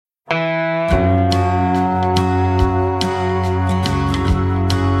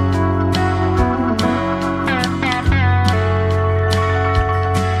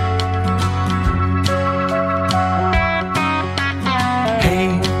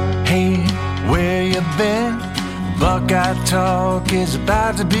Buckeye Talk is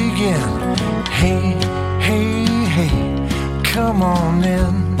about to begin. Hey, hey, hey, come on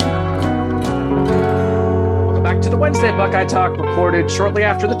in. Welcome back to the Wednesday Buckeye Talk, recorded shortly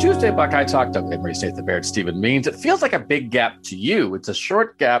after the Tuesday Buckeye Talk. Doug Emery, Nathan Baird, Stephen Means. It feels like a big gap to you. It's a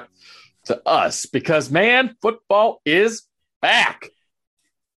short gap to us because, man, football is back.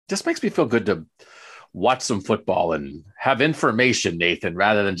 Just makes me feel good to watch some football and have information, Nathan,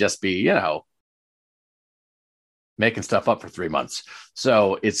 rather than just be, making stuff up for 3 months.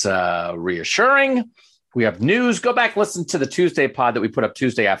 So it's reassuring. We have news. Go back, listen to the Tuesday pod that we put up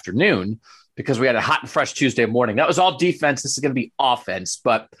Tuesday afternoon because we had a hot and fresh Tuesday morning. That was all defense. This is going to be offense.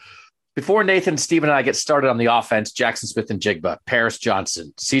 But before Nathan, Stephen, and I get started on the offense, Jackson Smith-Njigba, Paris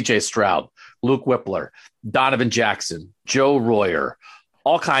Johnson, CJ Stroud, Luke Whippler, Donovan Jackson, Joe Royer,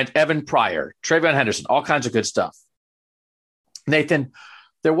 all kinds, Evan Pryor, Travion Henderson, all kinds of good stuff. Nathan,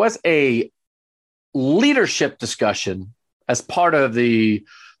 there was a leadership discussion as part of the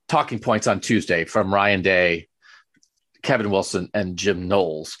talking points on Tuesday from Ryan Day, Kevin Wilson, and Jim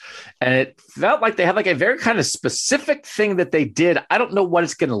Knowles. And it felt like they had like a very kind of specific thing that they did. I don't know what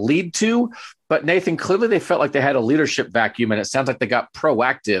it's going to lead to, but Nathan, clearly they felt like they had a leadership vacuum, and it sounds like they got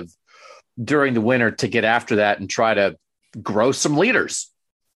proactive during the winter to get after that and try to grow some leaders.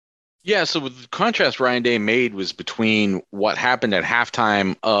 Yeah, so the contrast Ryan Day made was between what happened at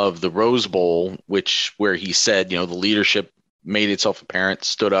halftime of the Rose Bowl, where he said, the leadership made itself apparent,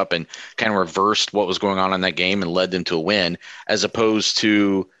 stood up and kind of reversed what was going on in that game and led them to a win, as opposed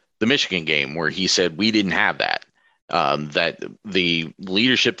to the Michigan game where he said we didn't have that, that the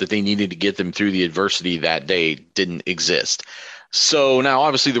leadership that they needed to get them through the adversity that day didn't exist. So now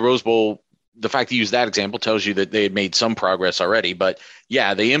obviously the Rose Bowl, the fact that you use that example tells you that they had made some progress already. But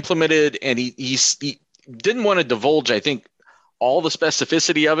yeah, they implemented, and he didn't want to divulge, I think, all the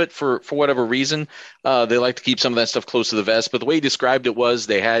specificity of it for whatever reason. They like to keep some of that stuff close to the vest. But the way he described it was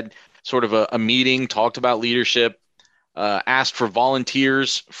they had sort of a meeting, talked about leadership, asked for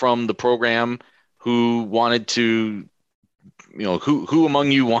volunteers from the program who wanted to, who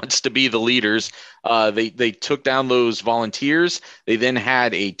among you wants to be the leaders. They took down those volunteers. They then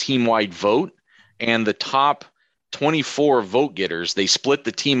had a team-wide vote, and the top 24 vote getters, they split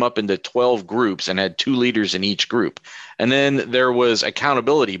the team up into 12 groups and had 2 leaders in each group. And then there was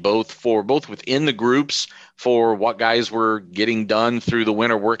accountability both within the groups for what guys were getting done through the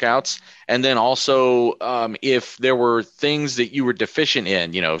winter workouts. And then also if there were things that you were deficient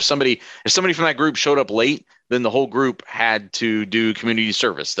in, if somebody from that group showed up late, then the whole group had to do community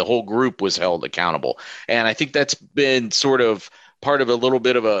service. The whole group was held accountable. And I think that's been sort of part of a little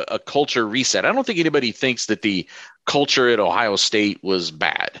bit of a culture reset. I don't think anybody thinks that the culture at Ohio State was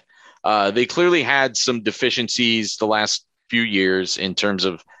bad. They clearly had some deficiencies the last few years in terms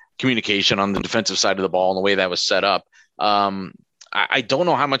of communication on the defensive side of the ball and the way that was set up. I don't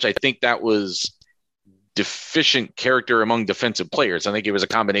know how much I think that was deficient character among defensive players. I think it was a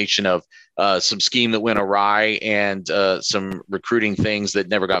combination of some scheme that went awry and some recruiting things that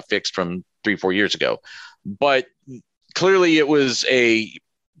never got fixed from 3-4 years ago. But clearly it was a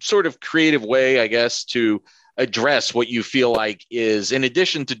sort of creative way, I guess, to address what you feel like is, in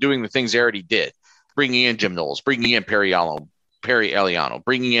addition to doing the things they already did, bringing in Jim Knowles, bringing in Perry Eliano,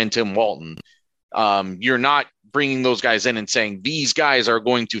 bringing in Tim Walton. You're not bringing those guys in and saying, these guys are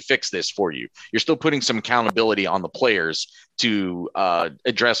going to fix this for you. You're still putting some accountability on the players to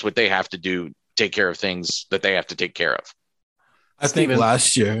address what they have to do, take care of things that they have to take care of. I think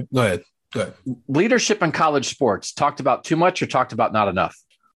last year, go ahead. Leadership in college sports, talked about too much or talked about not enough?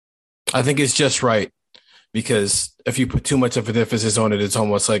 I think it's just right, because if you put too much of an emphasis on it, it's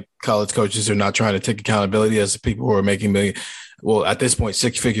almost like college coaches are not trying to take accountability as the people who are making at this point,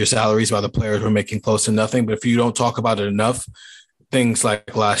 6-figure salaries, while the players were making close to nothing. But if you don't talk about it enough, things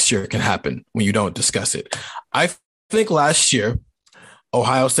like last year can happen when you don't discuss it. I think last year,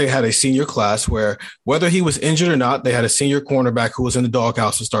 Ohio State had a senior class where, whether he was injured or not, they had a senior cornerback who was in the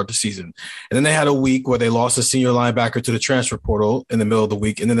doghouse to start the season. And then they had a week where they lost a senior linebacker to the transfer portal in the middle of the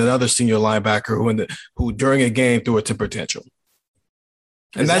week, and then another senior linebacker who during a game threw a temper tantrum.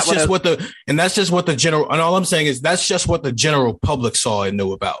 And that's just what the general, and all I'm saying is that's just what the general public saw and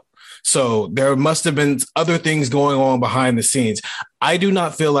knew about. So there must have been other things going on behind the scenes. I do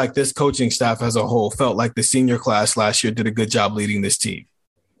not feel like this coaching staff as a whole felt like the senior class last year did a good job leading this team.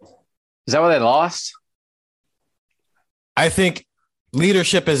 Is that why they lost? I think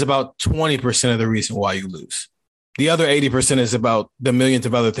leadership is about 20% of the reason why you lose. The other 80% is about the millions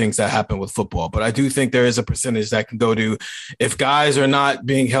of other things that happen with football. But I do think there is a percentage that can go to, if guys are not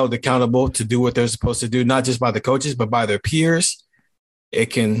being held accountable to do what they're supposed to do, not just by the coaches, but by their peers, it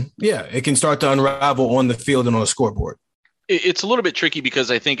can start to unravel on the field and on the scoreboard. It's a little bit tricky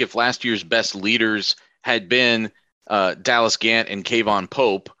because I think if last year's best leaders had been Dallas Gant and Kayvon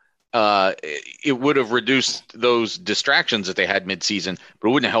Pope, it would have reduced those distractions that they had midseason, but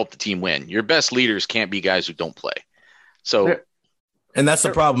it wouldn't have helped the team win. Your best leaders can't be guys who don't play. And that's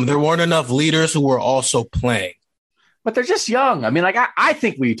the problem. There weren't enough leaders who were also playing. But they're just young. I mean, like I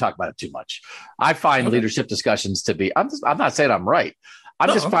think we talk about it too much. I find leadership discussions to be. I'm not saying I'm right. I'm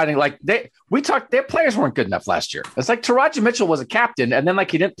just finding like their players weren't good enough last year. It's like Taraji Mitchell was a captain, and then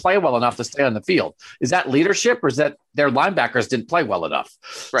like he didn't play well enough to stay on the field. Is that leadership, or is that their linebackers didn't play well enough?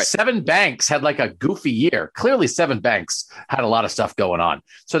 Right. Sevyn Banks had like a goofy year. Clearly, Sevyn Banks had a lot of stuff going on,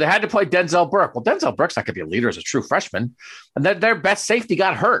 so they had to play Denzel Burke. Well, Denzel Burke's not going to be a leader as a true freshman, and then their best safety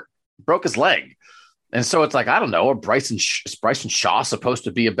got hurt, broke his leg. And so it's like, I don't know, is Bryson Shaw supposed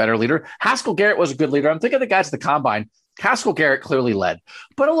to be a better leader? Haskell Garrett was a good leader. I'm thinking of the guys at the combine. Haskell Garrett clearly led.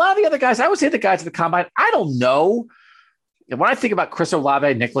 But a lot of the other guys, I would say the guys at the combine, I don't know. And when I think about Chris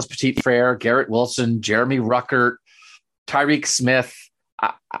Olave, Nicholas Petit-Frere, Garrett Wilson, Jeremy Ruckert, Tyreek Smith,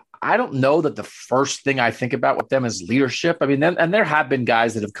 I don't know that the first thing I think about with them is leadership. I mean, and there have been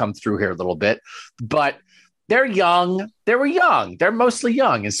guys that have come through here a little bit, but they're young. They were young. They're mostly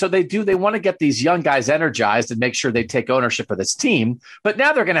young. And so they want to get these young guys energized and make sure they take ownership of this team. But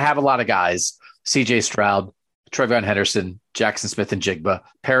now they're going to have a lot of guys, CJ Stroud, Trevion Henderson, Jackson Smith and Jigba,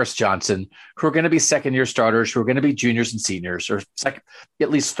 Paris Johnson, who are going to be second-year starters, who are going to be juniors and seniors, or at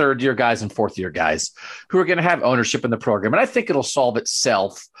least third-year guys and fourth-year guys, who are going to have ownership in the program. And I think it'll solve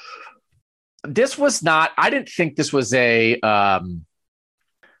itself. I didn't think this was a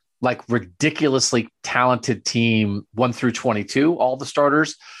like ridiculously talented team 1 through 22, all the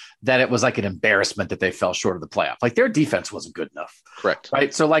starters, that it was like an embarrassment that they fell short of the playoff. Like their defense wasn't good enough. Correct.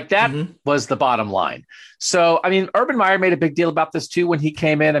 Right. So like that was the bottom line. So, I mean, Urban Meyer made a big deal about this too when he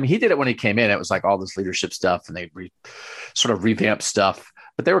came in. I mean, he did it when he came in. It was like all this leadership stuff and they sort of revamped stuff,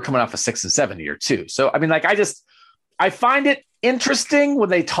 but they were coming off a 6 and 7 year too. So, I mean, like I find it interesting when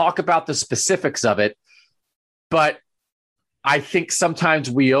they talk about the specifics of it, but I think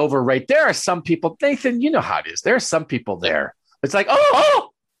sometimes we overrate. There are some people, Nathan, you know how it is. There are some people there. It's like, oh,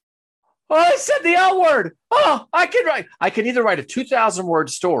 I said the L word. Oh, I can either write a 2,000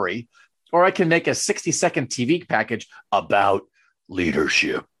 word story or I can make a 60-second TV package about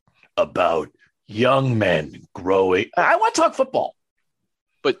leadership, about young men growing. I want to talk football.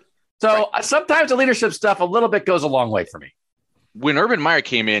 Sometimes the leadership stuff a little bit goes a long way for me. When Urban Meyer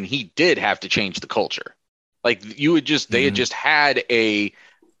came in, he did have to change the culture. Like they had just had a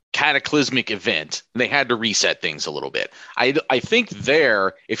cataclysmic event and they had to reset things a little bit. I think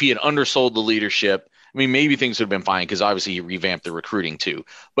if he had undersold the leadership, I mean, maybe things would have been fine because obviously he revamped the recruiting too.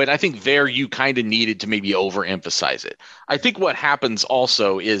 But I think you kind of needed to maybe overemphasize it. I think what happens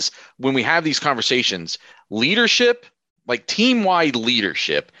also is when we have these conversations, leadership, like team-wide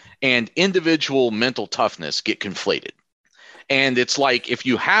leadership and individual mental toughness get conflated. And it's like if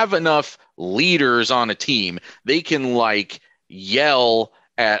you have enough leaders on a team, they can like yell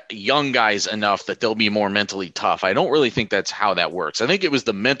at young guys enough that they'll be more mentally tough. I don't really think that's how that works. I think it was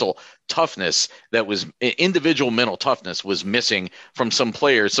the mental toughness individual mental toughness was missing from some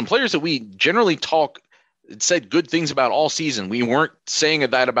players that we generally said good things about all season. We weren't saying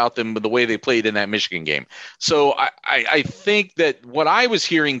that about them the way they played in that Michigan game. So I think that what I was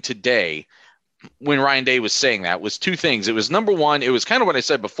hearing today when Ryan Day was saying that was two things. It was number one, it was kind of what I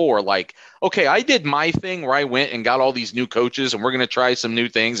said before, like, okay, I did my thing where I went and got all these new coaches and we're going to try some new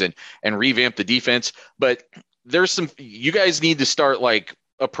things and revamp the defense. But you guys need to start like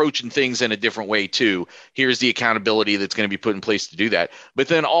approaching things in a different way too. Here's the accountability that's going to be put in place to do that. But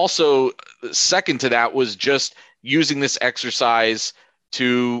then also second to that was just using this exercise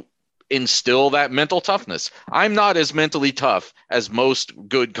to instill that mental toughness. I'm not as mentally tough as most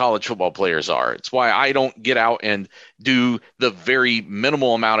good college football players are. It's why I don't get out and do the very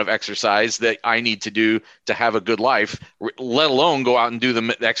minimal amount of exercise that I need to do to have a good life, let alone go out and do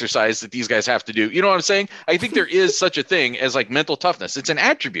the exercise that these guys have to do. You know what I'm saying? I think there is such a thing as like mental toughness. It's an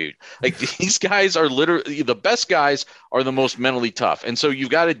attribute. Like these guys are literally the best guys are the most mentally tough. And so you've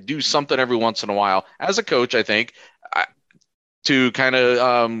got to do something every once in a while as a coach, I think, to kind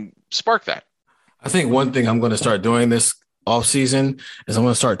of spark that. I think one thing I'm going to start doing this off season is I'm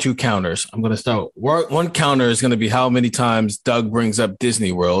going to start 2 counters. I'm going to start one counter is going to be how many times Doug brings up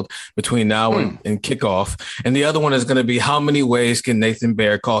Disney World between now and kickoff. And the other one is going to be how many ways can Nathan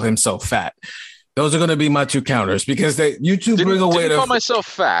Baird call himself fat? Those are going to be my two counters because you two bring away didn't call myself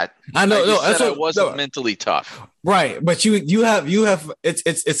fat. I know. No, that's what I wasn't mentally tough. Right, but you have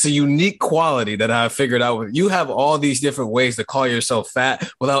it's a unique quality that I figured out. You have all these different ways to call yourself fat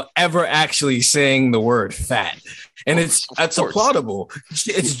without ever actually saying the word fat, and it's applaudable.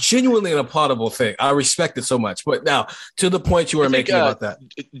 It's genuinely an applaudable thing. I respect it so much. But now to the point you were making about that,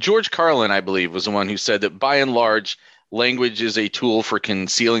 George Carlin, I believe, was the one who said that by and large, language is a tool for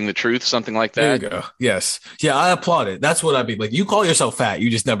concealing the truth, something like that. There you go. Yes. Yeah, I applaud it. That's what I'd be like. You call yourself fat. You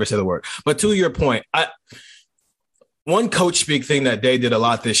just never say the word. But to your point, one coach speak thing that Day did a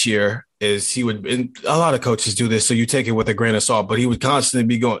lot this year is and a lot of coaches do this, so you take it with a grain of salt, but he would constantly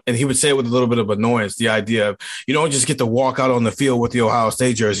be going, and he would say it with a little bit of annoyance, the idea of you don't just get to walk out on the field with the Ohio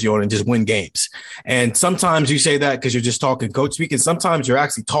State jersey on and just win games. And sometimes you say that because you're just talking coach speak, and sometimes you're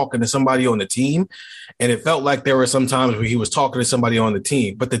actually talking to somebody on the team. And it felt like there were some times where he was talking to somebody on the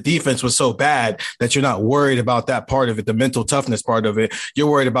team, but the defense was so bad that you're not worried about that part of it, the mental toughness part of it. You're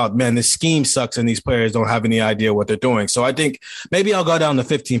worried about, man, this scheme sucks and these players don't have any idea what they're doing. So I think maybe I'll go down to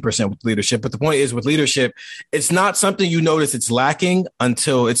 15% with leadership. But the point is with leadership, it's not something you notice it's lacking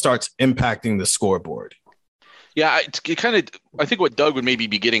until it starts impacting the scoreboard. Yeah, I think what Doug would maybe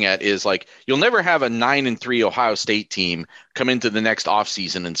be getting at is like you'll never have a 9-3 Ohio State team come into the next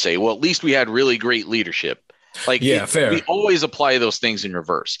offseason and say, well, at least we had really great leadership. Like, yeah, fair. We always apply those things in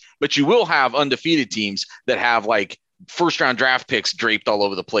reverse, but you will have undefeated teams that have like first round draft picks draped all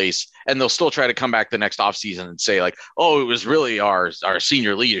over the place, and they'll still try to come back the next offseason and say like, oh, it was really our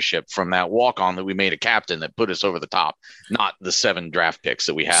senior leadership from that walk on that we made a captain that put us over the top, not the 7 draft picks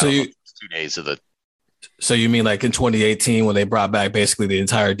that we had 2 days of the. So you mean like in 2018 when they brought back basically the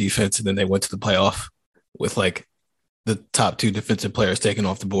entire defense and then they went to the playoff with like the top 2 defensive players taken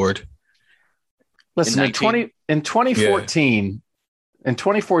off the board? Listen, in 2014, in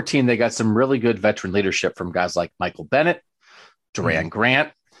 2014, they got some really good veteran leadership from guys like Michael Bennett, Duran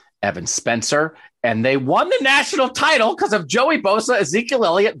Grant, Evan Spencer, and they won the national title because of Joey Bosa, Ezekiel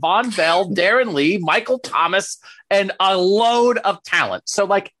Elliott, Von Bell, Darren Lee, Michael Thomas, and a load of talent. So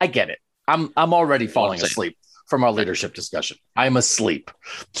like, I get it. I'm already falling asleep from our leadership discussion. I'm asleep.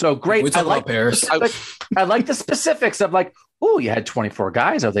 So great. We talk about Paris. I like the specifics of like, oh, you had 24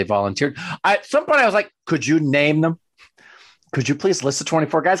 guys. Are they volunteered? At some point I was like, could you name them? Could you please list the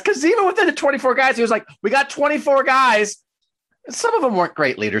 24 guys? Because even within the 24 guys, he was like, we got 24 guys. Some of them weren't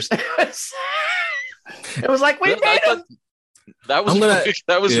great leaders. It was like, we made them. That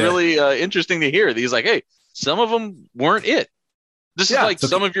was really interesting to hear. He's like, hey, some of them weren't it. This is like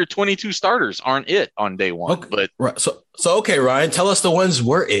some of your 22 starters aren't it on day one. Okay. But right. So okay, Ryan, tell us the ones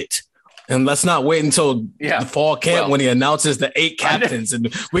were it. And let's not wait until the fall camp when he announces the 8 captains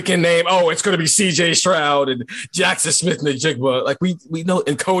and we can name, it's going to be CJ Stroud and Jackson Smith-Njigba. Like we know,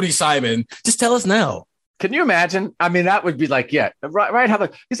 and Cody Simon. Just tell us now. Can you imagine? I mean, that would be like, right. How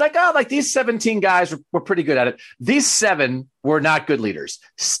he's like, like these 17 guys were pretty good at it. These 7 were not good leaders.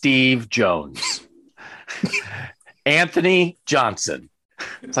 Steve Jones. Anthony Johnson.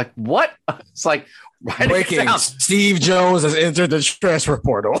 It's like, what? It's like breaking. Steve Jones has entered the transfer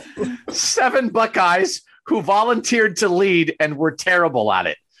portal. 7 Buckeyes who volunteered to lead and were terrible at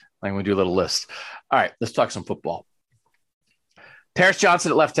it. I'm going to do a little list. All right, let's talk some football. Paris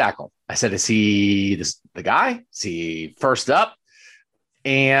Johnson at left tackle. I said, is he the guy? Is he first up?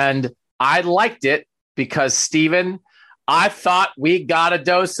 And I liked it because Steven, I thought we got a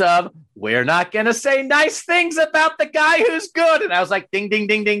dose of, we're not going to say nice things about the guy who's good. And I was like, ding, ding,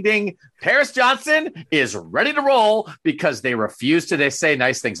 ding, ding, ding. Paris Johnson is ready to roll because they refuse to say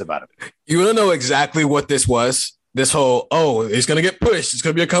nice things about him. You want to know exactly what this was? This whole, it's going to get pushed. It's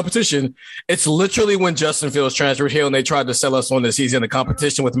going to be a competition. It's literally when Justin Fields transferred here and they tried to sell us on this. He's in a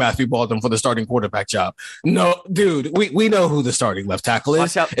competition with Matthew Baldwin for the starting quarterback job. No, dude, we know who the starting left tackle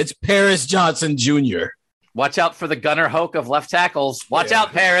is. It's Paris Johnson Jr. Watch out for the Gunnar Hoke of left tackles. Watch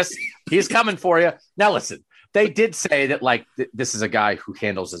out, Paris. He's coming for you. Now, listen, they did say that, like, this is a guy who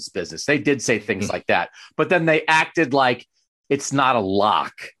handles his business. They did say things like that, but then they acted like it's not a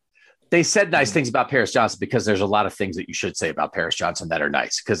lock. They said nice things about Paris Johnson because there's a lot of things that you should say about Paris Johnson that are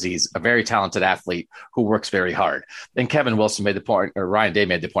nice because he's a very talented athlete who works very hard. And Kevin Wilson made the point, or Ryan Day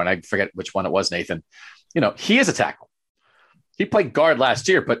made the point. I forget which one it was, Nathan. He is a tackle. He played guard last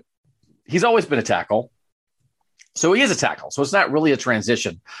year, but he's always been a tackle. So he is a tackle. So it's not really a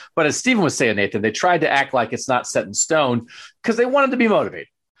transition. But as Stephen was saying, Nathan, they tried to act like it's not set in stone because they want him to be motivated.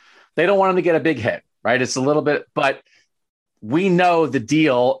 They don't want him to get a big hit, right? It's a little bit, but we know the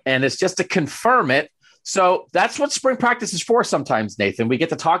deal and it's just to confirm it. So that's what spring practice is for sometimes, Nathan. We get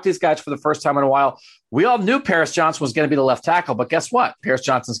to talk to these guys for the first time in a while. We all knew Paris Johnson was going to be the left tackle, but guess what? Paris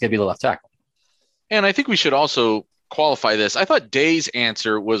Johnson's going to be the left tackle. And I think we should also qualify this. I thought Day's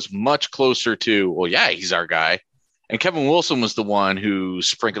answer was much closer to, well, yeah, he's our guy. And Kevin Wilson was the one who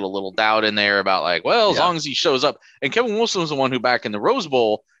sprinkled a little doubt in there about like, well, as long as he shows up. And Kevin Wilson was the one who back in the Rose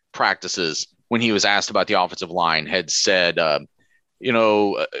Bowl practices, when he was asked about the offensive line, had said,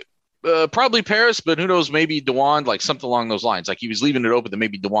 probably Paris, but who knows, maybe DeJuan, like something along those lines. Like he was leaving it open that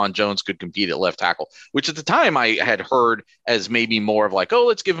maybe DeJuan Jones could compete at left tackle, which at the time I had heard as maybe more of like, oh,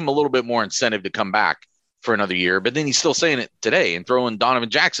 let's give him a little bit more incentive to come back for another year. But then he's still saying it today and throwing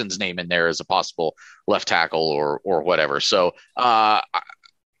Donovan Jackson's name in there as a possible left tackle or whatever. So,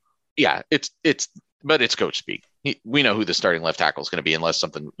 yeah, it's coach speak. We know who the starting left tackle is going to be unless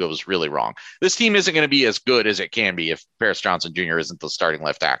something goes really wrong. This team isn't going to be as good as it can be if Paris Johnson Jr. isn't the starting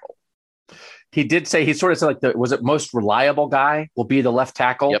left tackle. He did say, he sort of said like was it most reliable guy will be the left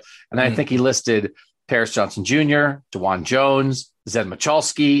tackle. Yep. And I think he listed Paris Johnson Jr., DeJuan Jones, Zed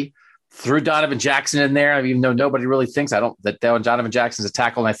Michalski, threw Donovan Jackson in there, even though nobody really thinks that Donovan Jackson's a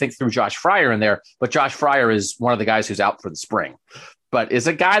tackle. And I think threw Josh Fryer in there, but Josh Fryer is one of the guys who's out for the spring, but is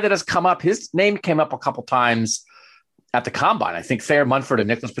a guy that has come up. His name came up a couple times at the combine. I think Thayer Munford and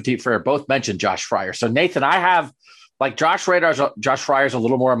Nicholas Petit-Frere both mentioned Josh Fryer. So Nathan, I have like Josh Fryer's a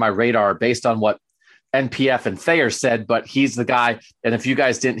little more on my radar based on what NPF and Thayer said, but he's the guy. And if you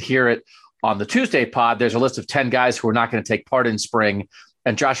guys didn't hear it on the Tuesday pod, there's a list of 10 guys who are not going to take part in spring.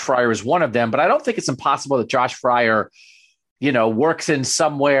 And Josh Fryer is one of them, but I don't think it's impossible that Josh Fryer, works in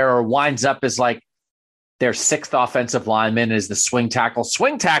somewhere or winds up as like their sixth offensive lineman is the swing tackle.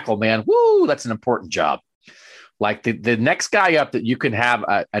 Swing tackle, man. Woo, that's an important job. Like the next guy up that you can have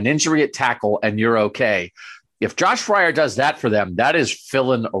an injury at tackle and you're okay. If Josh Fryer does that for them, that is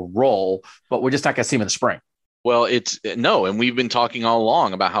filling a role, but we're just not going to see him in the spring. Well, and we've been talking all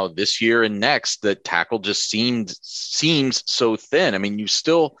along about how this year and next the tackle just seems so thin. I mean, you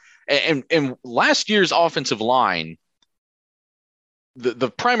still and last year's offensive line, the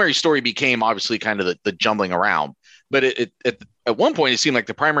primary story became obviously kind of the jumbling around, but at one point it seemed like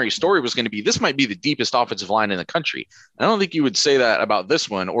the primary story was going to be this might be the deepest offensive line in the country. I don't think you would say that about this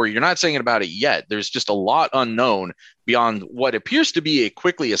one, or you're not saying it about it yet. There's just a lot unknown beyond what appears to be a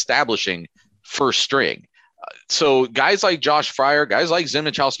quickly establishing first string. So guys like Josh Fryer, guys like Zed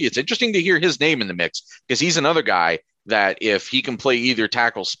Michalski, it's interesting to hear his name in the mix because he's another guy that if he can play either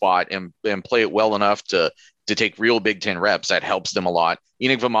tackle spot and play it well enough to take real Big Ten reps, that helps them a lot.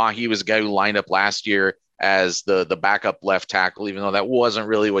 Enoch Vamahi was a guy who lined up last year as the backup left tackle, even though that wasn't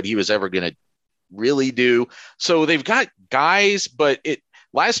really what he was ever going to really do. So they've got guys, but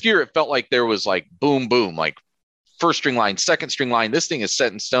last year it felt like there was like boom, boom, like first string line, second string line. This thing is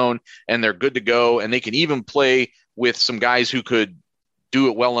set in stone and they're good to go. And they can even play with some guys who could do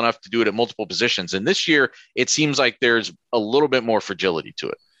it well enough to do it at multiple positions. And this year it seems like there's a little bit more fragility to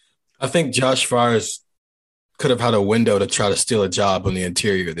it. I think Josh Fryer could have had a window to try to steal a job on the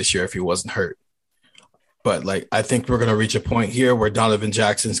interior this year if he wasn't hurt. But like, I think we're going to reach a point here where Donovan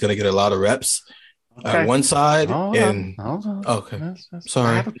Jackson's going to get a lot of reps at one side. Hold on. Okay.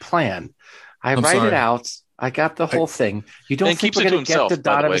 Sorry. I have a plan. I write it out. I got the whole thing. You don't think we're going to get to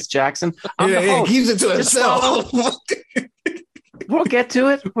Donovan Jackson? He keeps it to himself. We'll get to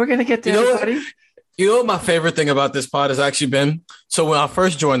it. We're going to get to it, buddy. You know what my favorite thing about this pod has actually been? So when I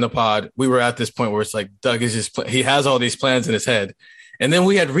first joined the pod, we were at this point where it's like Doug is just he has all these plans in his head. And then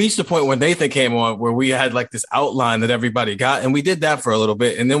we had reached the point when Nathan came on where we had like this outline that everybody got. And we did that for a little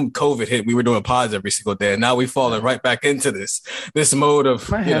bit. And then COVID hit, we were doing pods every single day. And now we've fallen right back into this mode of,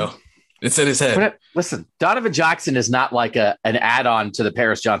 it's in his head. But listen, Donovan Jackson is not like an add-on to the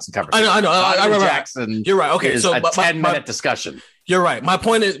Paris Johnson conversation. I know. Donovan Jackson. You're right. Okay. Is so a 10-minute discussion. You're right. My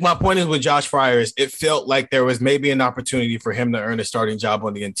point is with Josh Fryer is it felt like there was maybe an opportunity for him to earn a starting job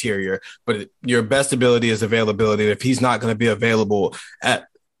on the interior, but your best ability is availability. If he's not going to be available at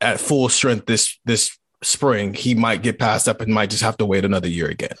full strength this spring, he might get passed up and might just have to wait another year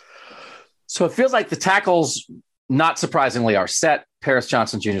again. So it feels like the tackles, not surprisingly, are set. Paris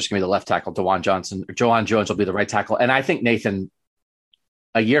Johnson Jr. is going to be the left tackle. DeJuan Jones will be the right tackle. And I think, Nathan,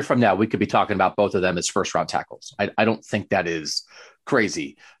 a year from now, we could be talking about both of them as first-round tackles. I don't think that is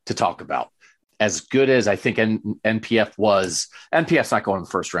crazy to talk about. As good as I think NPF was, NPF's not going in the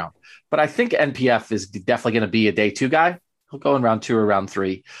first round. But I think NPF is definitely going to be a day two guy. He'll go in round 2 or round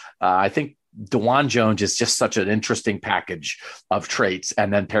 3. I think DeJuan Jones is just such an interesting package of traits.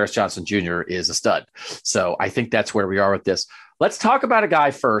 And then Paris Johnson Jr. is a stud. So I think that's where we are with this. Let's talk about a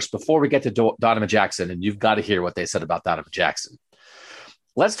guy first before we get to Donovan Jackson. And you've got to hear what they said about Donovan Jackson.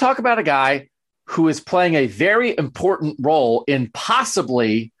 Let's talk about a guy who is playing a very important role in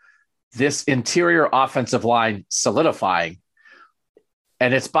possibly this interior offensive line solidifying,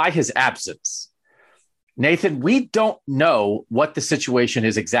 and it's by his absence. Nathan, we don't know what the situation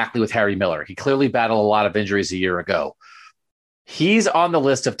is exactly with Harry Miller. He clearly battled a lot of injuries a year ago. He's on the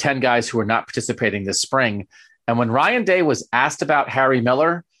list of 10 guys who are not participating this spring. And when Ryan Day was asked about Harry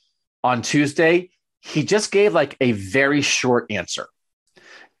Miller on Tuesday, he just gave like a very short answer.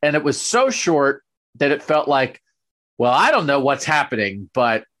 And it was so short that it felt like, well, I don't know what's happening,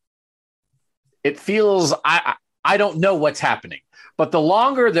 but it feels I don't know what's happening. But the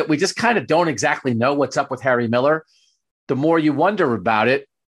longer that we just kind of don't exactly know what's up with Harry Miller, the more you wonder about it.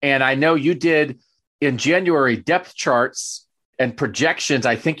 And I know you did in January depth charts and projections.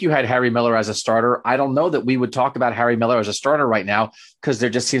 I think you had Harry Miller as a starter. I don't know that we would talk about Harry Miller as a starter right now because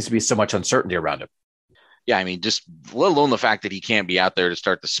there just seems to be so much uncertainty around him. Yeah, I mean, just let alone the fact that he can't be out there to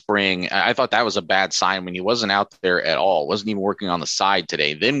start the spring. I thought that was a bad sign when he wasn't out there at all, wasn't even working on the side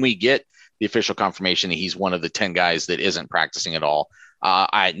today. Then we get the official confirmation that he's one of the 10 guys that isn't practicing at all.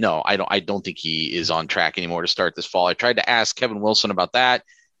 I don't think he is on track anymore to start this fall. I tried to ask Kevin Wilson about that.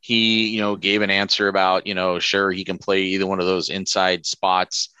 He, gave an answer about, sure, he can play either one of those inside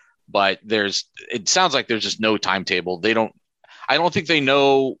spots, but it sounds like there's just no timetable. I don't think they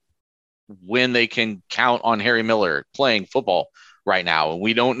know when they can count on Harry Miller playing football right now. And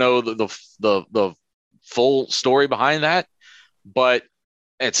we don't know the full story behind that, but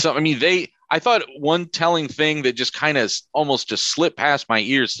I thought one telling thing that just kind of almost just slipped past my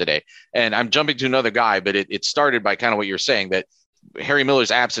ears today, and I'm jumping to another guy, but it started by kind of what you're saying, that Harry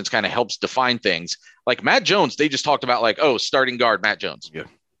Miller's absence kind of helps define things. Like Matt Jones, they just talked about starting guard Matt Jones. Yeah.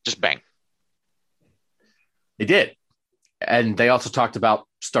 Just bang. They did. And they also talked about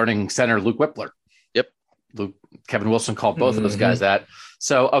starting center Luke Whippler. Yep. Kevin Wilson called both of those guys that.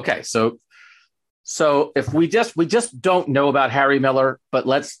 So, okay. So if we just don't know about Harry Miller, but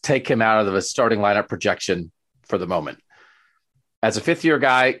let's take him out of the starting lineup projection for the moment. As a fifth-year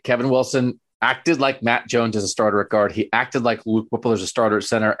guy, Kevin Wilson acted like Matt Jones as a starter at guard. He acted like Luke Whippler as a starter at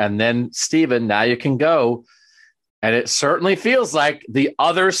center. And then, Steven, now you can go. And it certainly feels like the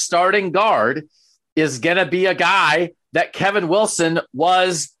other starting guard is going to be a guy that Kevin Wilson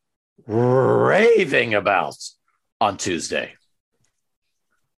was raving about on Tuesday.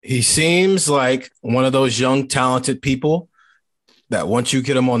 He seems like one of those young, talented people that once you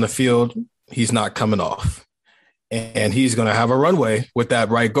get him on the field, he's not coming off. And he's going to have a runway with that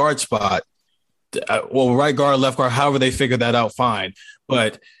right guard spot. Well, right guard, left guard, however they figure that out, fine.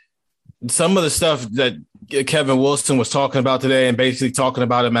 But some of the stuff that Kevin Wilson was talking about today, and basically talking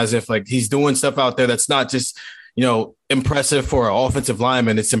about him as if like he's doing stuff out there that's not just, impressive for an offensive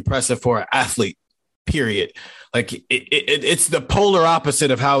lineman. It's impressive for an athlete, period. Like it's the polar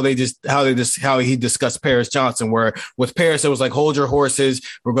opposite of how he discussed Paris Johnson, where with Paris, it was like, hold your horses.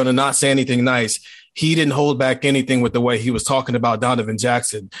 We're going to not say anything nice. He didn't hold back anything with the way he was talking about Donovan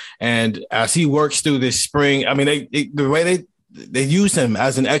Jackson. And as he works through this spring, I mean, the way they use him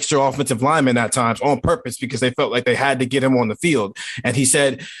as an extra offensive lineman at times on purpose because they felt like they had to get him on the field. And he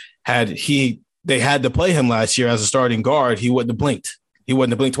said, they had to play him last year as a starting guard, he wouldn't have blinked. He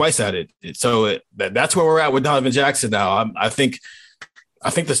wouldn't have blinked twice at it. So that's where we're at with Donovan Jackson now. I think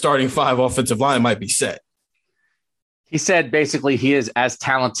the starting 5 offensive line might be set. He said basically he is as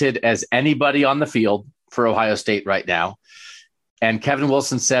talented as anybody on the field for Ohio State right now. And Kevin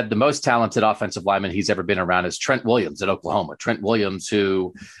Wilson said the most talented offensive lineman he's ever been around is Trent Williams at Oklahoma. Trent Williams,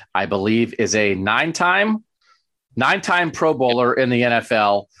 who I believe is a nine-time Pro Bowler in the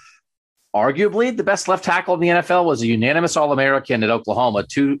NFL. Arguably the best left tackle in the NFL, was a unanimous All-American at Oklahoma,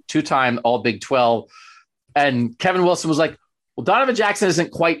 two-time All Big 12. And Kevin Wilson was like, well, Donovan Jackson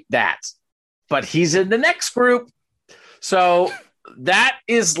isn't quite that, but he's in the next group. So that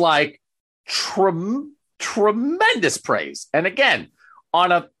is like tremendous praise. And again,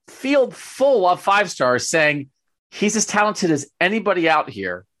 on a field full of 5-stars saying he's as talented as anybody out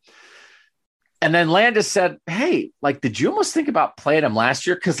here. And then Landis said, hey, did you almost think about playing him last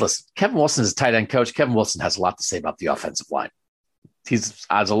year? Because listen, Kevin Wilson is a tight end coach. Kevin Wilson has a lot to say about the offensive line. He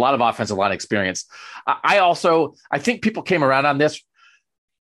has a lot of offensive line experience. I think people came around on this.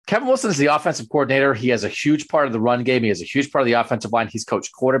 Kevin Wilson is the offensive coordinator. He has a huge part of the run game. He has a huge part of the offensive line. He's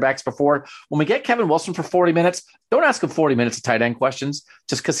coached quarterbacks before. When we get Kevin Wilson for 40 minutes, don't ask him 40 minutes of tight end questions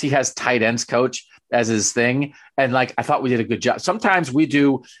just because he has tight ends coach as his thing. And I thought we did a good job. Sometimes we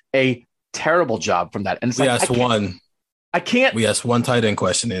do a terrible job from that. And it's we asked one tight end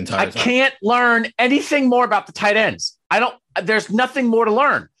question the entire time. I can't learn anything more about the tight ends. There's nothing more to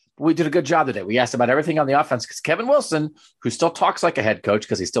learn. We did a good job today. We asked about everything on the offense because Kevin Wilson, who still talks like a head coach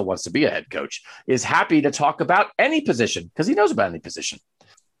because he still wants to be a head coach, is happy to talk about any position because he knows about any position.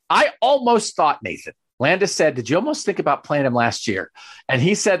 I almost thought, Nathan, Landis said, did you almost think about playing him last year? And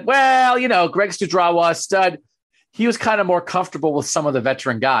he said, well, Greg Studrawa, stud, he was kind of more comfortable with some of the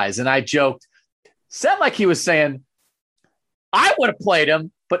veteran guys. And I joked, said like he was saying, I would have played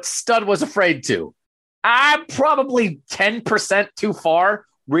him, but Stud was afraid to. I'm probably 10% too far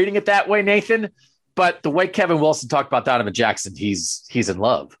reading it that way, Nathan. But the way Kevin Wilson talked about Donovan Jackson, he's in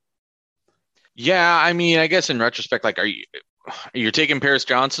love. Yeah, I mean, I guess in retrospect, like, you're taking Paris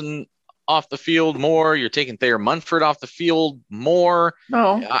Johnson off the field more? You're taking Thayer Munford off the field more?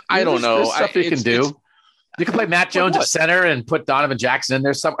 No, I don't know. There's stuff you can do. You can play Matt Jones at center and put Donovan Jackson in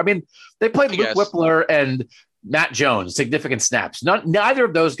there. They played Luke Whippler and Matt Jones significant snaps. Neither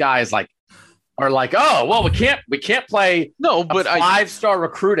of those guys are like, oh, well, we can't play a 5-star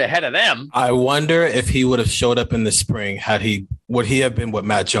recruit ahead of them. I wonder if he would have showed up in the spring would he have been what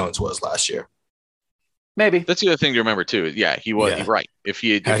Matt Jones was last year? Maybe. That's the other thing to remember too. Yeah, he was right. If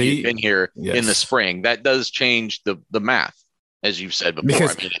he had been here in the spring, that does change the math, as you've said before.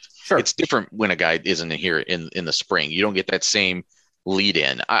 Because, it's different when a guy isn't here in the spring. You don't get that same lead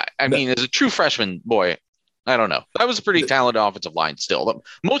in. I mean, as a true freshman, boy, I don't know. That was a pretty talented offensive line still.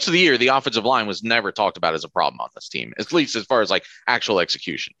 Most of the year, the offensive line was never talked about as a problem on this team, at least as far as like actual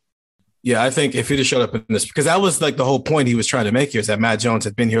execution. Yeah, I think if he'd have showed up in this, because that was like the whole point he was trying to make here, is that Matt Jones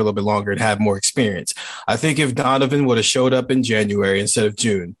had been here a little bit longer and had more experience. I think if Donovan would have showed up in January instead of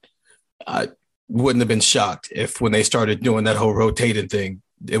June, I wouldn't have been shocked if when they started doing that whole rotating thing,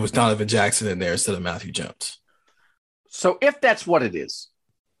 it was Donovan Jackson in there instead of Matthew Jones. So if that's what it is,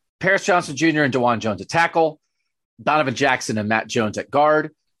 Paris Johnson Jr. and DeJuan Jones at tackle, Donovan Jackson and Matt Jones at guard,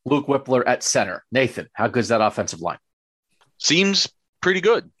 Luke Whippler at center. Nathan, how good is that offensive line? Seems pretty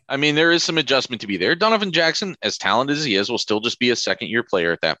good. I mean, there is some adjustment to be there. Donovan Jackson, as talented as he is, will still just be a second-year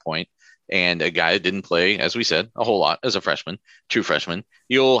player at that point, and a guy that didn't play, as we said, a whole lot as a freshman, true freshman.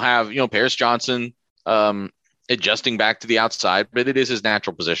 You'll have, Paris Johnson adjusting back to the outside, but it is his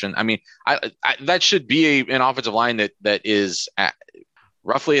natural position. I mean, that should be an offensive line that is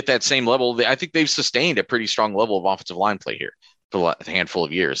roughly at that same level. I think they've sustained a pretty strong level of offensive line play here for a handful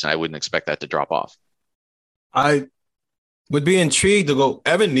of years, and I wouldn't expect that to drop off. I would be intrigued to go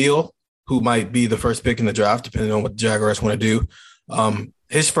Evan Neal, who might be the first pick in the draft, depending on what the Jaguars want to do.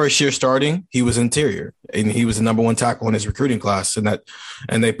 His first year starting, he was interior, and he was the number one tackle in his recruiting class. And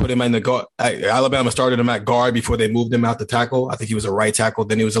they put him in the guard. Alabama started him at guard before they moved him out to tackle. I think he was a right tackle,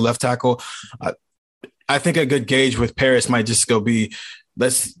 then he was a left tackle. I think a good gauge with Paris might just be,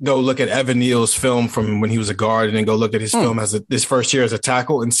 let's go look at Evan Neal's film from when he was a guard and then go look at his film as this first year as a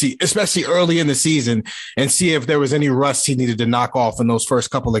tackle and see, especially early in the season, and see if there was any rust he needed to knock off in those first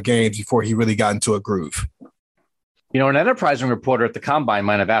couple of games before he really got into a groove. An enterprising reporter at the Combine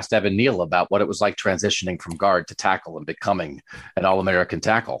might have asked Evan Neal about what it was like transitioning from guard to tackle and becoming an All-American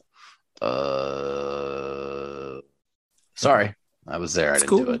tackle. Sorry, I was there. I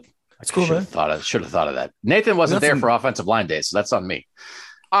didn't do it. That's cool, man. Should have thought of that. Nathan wasn't there for offensive line day, so that's on me.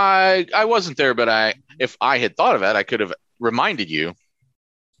 I wasn't there, but if I had thought of it, I could have reminded you.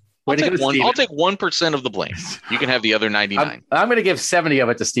 I'll take 1% of the blame. You can have the other 99. I'm going to give 70 of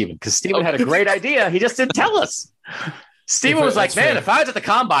it to Steven because Steven had a great idea. He just didn't tell us. Steven was like, man, if I was at the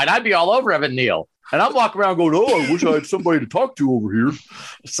Combine, I'd be all over Evan Neal. And I'm walking around going, oh, I wish I had somebody to talk to over here.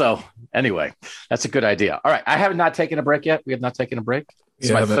 So anyway, that's a good idea. All right. I have not taken a break yet. We have not taken a break. It's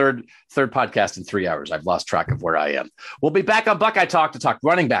my third podcast in 3 hours. I've lost track of where I am. We'll be back on Buckeye Talk to talk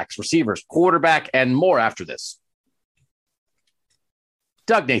running backs, receivers, quarterback, and more after this.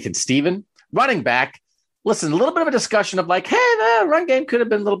 Doug, Nathan, Steven, running back. Listen, a little bit of a discussion of like, hey, the run game could have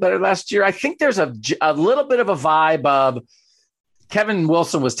been a little better last year. I think there's a little bit of a vibe of Kevin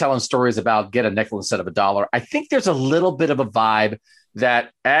Wilson was telling stories about get a nickel instead of a dollar. I think there's a little bit of a vibe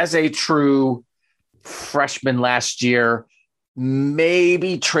that as a true freshman last year,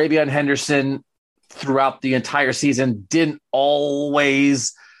 maybe TreVeyon Henderson throughout the entire season didn't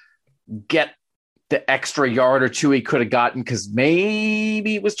always get the extra yard or two he could have gotten because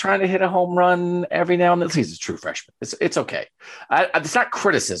maybe he was trying to hit a home run every now and then. He's a true freshman. It's okay. It's not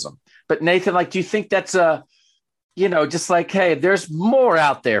criticism. But Nathan, do you think that's just like, hey, there's more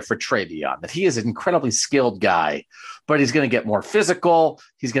out there for TreVeyon, that he is an incredibly skilled guy, but he's going to get more physical.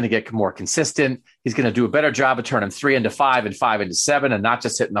 He's going to get more consistent. He's going to do a better job of turning 3 into 5 and 5 into 7 and not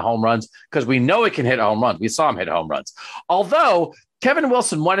just hitting the home runs because we know he can hit home runs. We saw him hit home runs. Although Kevin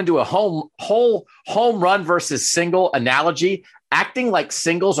Wilson went into a whole home run versus single analogy, acting like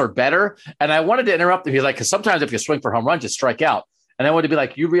singles are better. And I wanted to interrupt him. He's like, because sometimes if you swing for home runs, you strike out. And I wanted to be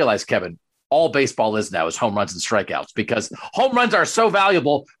like, you realize, Kevin, all baseball is now is home runs and strikeouts because home runs are so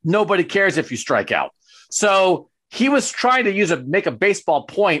valuable. Nobody cares if you strike out. So he was trying to make a baseball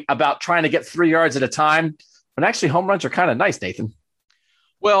point about trying to get 3 yards at a time. But actually, home runs are kind of nice, Nathan.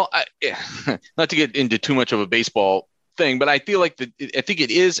 Well, not to get into too much of a baseball thing, but I feel like I think it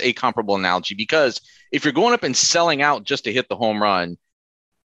is a comparable analogy, because if you're going up and selling out just to hit the home run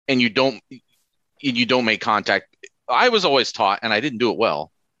and you don't make contact, I was always taught, and I didn't do it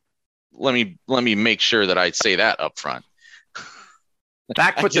well. Let me make sure that I say that up front.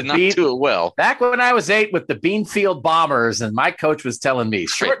 Back with I did not do it well. Back when I was 8 with the Beanfield Bombers, and my coach was telling me,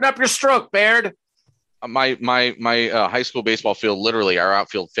 "Shorten up your stroke, Baird." My high school baseball field, literally our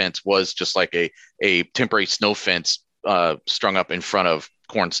outfield fence was just like a temporary snow fence strung up in front of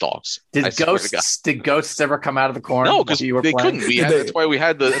corn stalks. Did ghosts ever come out of the corn? No, because they couldn't. That's why we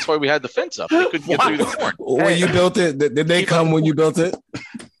had the fence up. They couldn't get through the corn. When you built it, did they come when you built it?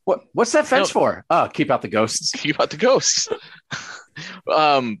 What's that fence for? Oh, keep out the ghosts. Keep out the ghosts.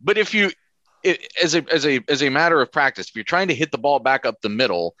 But as a matter of practice, if you're trying to hit the ball back up the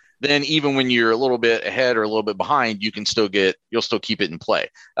middle, then even when you're a little bit ahead or a little bit behind, you'll still keep it in play.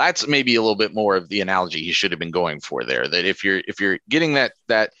 That's maybe a little bit more of the analogy he should have been going for there. That if you're getting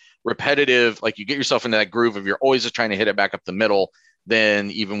that repetitive, like you get yourself into that groove of you're always just trying to hit it back up the middle, then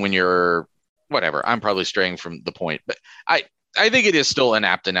even when you're whatever, I'm probably straying from the point, but I think it is still an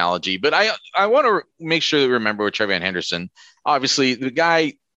apt analogy. But I want to make sure that we remember with TreVeyon Henderson. Obviously, the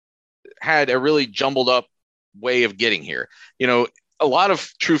guy had a really jumbled up way of getting here. A lot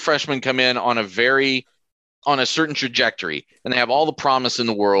of true freshmen come in on a certain trajectory, and they have all the promise in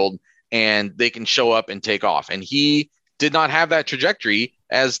the world, and they can show up and take off. And he did not have that trajectory,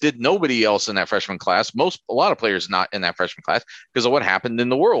 as did nobody else in that freshman class. A lot of players not in that freshman class because of what happened in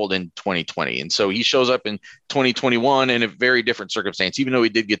the world in 2020. And so he shows up in 2021 in a very different circumstance, even though he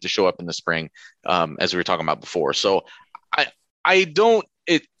did get to show up in the spring, as we were talking about before. So I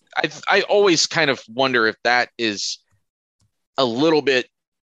always kind of wonder if that is a little bit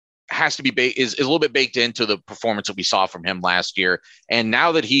has to be is a little bit baked into the performance that we saw from him last year. And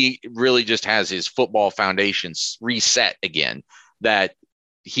now that he really just has his football foundations reset again, that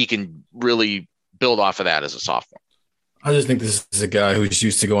he can really build off of that as a sophomore. I just think this is a guy who's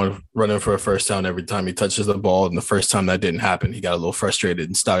used to running for a first down every time he touches the ball. And the first time that didn't happen, he got a little frustrated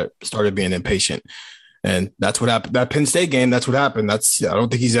and started being impatient. And that's what happened. That Penn State game, that's what happened. I don't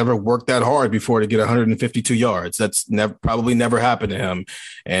think he's ever worked that hard before to get 152 yards. That's probably never happened to him.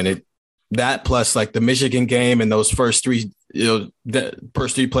 And that plus like the Michigan game and those first three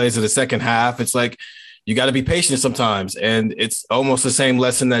plays of the second half, it's like you got to be patient sometimes. And it's almost the same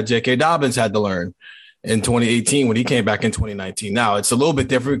lesson that J.K. Dobbins had to learn in 2018 when he came back in 2019. Now, it's a little bit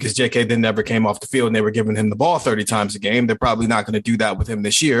different because J.K. then never came off the field and they were giving him the ball 30 times a game. They're probably not going to do that with him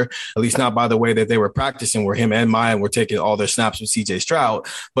this year, at least not by the way that they were practicing, where him and Mayan were taking all their snaps with C.J. Stroud.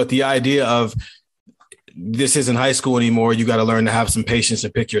 But the idea of this isn't high school anymore, you got to learn to have some patience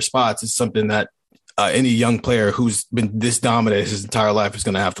and pick your spots. It's something that any young player who's been this dominant his entire life is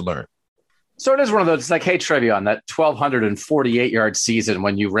going to have to learn. So it is one of those, it's like, hey, TreVeyon, that 1,248-yard season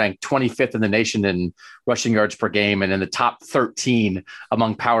when you ranked 25th in the nation in rushing yards per game and in the top 13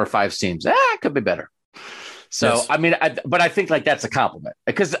 among Power 5 teams. It could be better. So, yes. I mean, but I think like that's a compliment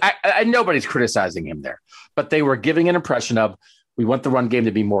because nobody's criticizing him there. But they were giving an impression of we want the run game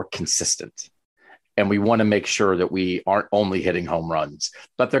to be more consistent. And we want to make sure that we aren't only hitting home runs.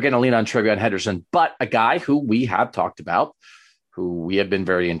 But they're going to lean on TreVeyon Henderson. But a guy who we have talked about, who we have been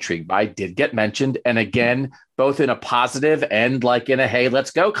very intrigued by, did get mentioned. And again, both in a positive and like in a, hey,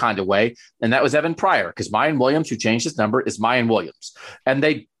 let's go kind of way. And that was Evan Pryor, because Mayan Williams, who changed his number, is Mayan Williams. And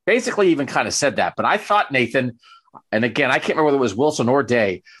they basically even kind of said that. But I thought, Nathan, and again, I can't remember whether it was Wilson or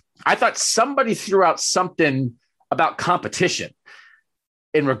Day, I thought somebody threw out something about competition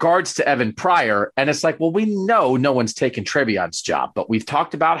in regards to Evan Pryor. And it's like, well, we know no one's taken TreVeyon's job, but we've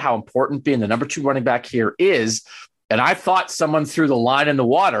talked about how important being the number 2 running back here is. And I thought someone threw the line in the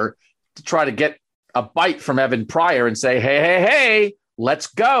water to try to get a bite from Evan Pryor and say, hey, let's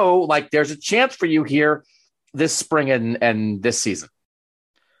go. Like there's a chance for you here this spring and this season.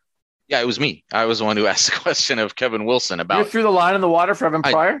 Yeah, it was me. I was the one who asked the question of Kevin Wilson about. You threw the line in the water for Evan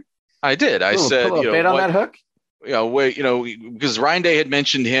Pryor? I did. I said, put a bait on that hook? Because Ryan Day had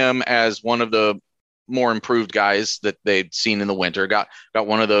mentioned him as one of the more improved guys that they'd seen in the winter, got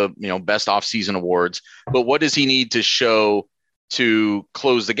one of the best offseason awards. But what does he need to show to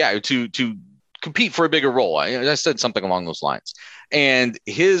close the gap, to compete for a bigger role? I said something along those lines. And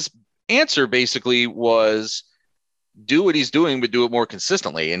his answer basically was do what he's doing, but do it more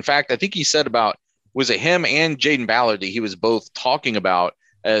consistently. In fact, I think he said was it him and Jaden Ballard that he was both talking about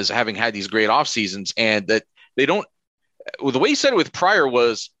as having had these great off seasons, and that the way he said it with Pryor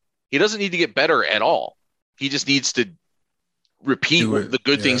was he doesn't need to get better at all. He just needs to repeat the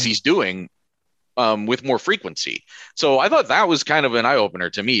good things he's doing with more frequency. So I thought that was kind of an eye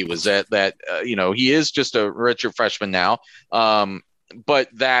opener to me, was that he is just a redshirt freshman now, but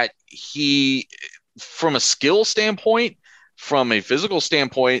that he, from a skill standpoint, from a physical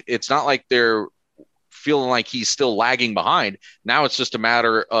standpoint, it's not like they're feeling like he's still lagging behind. Now it's just a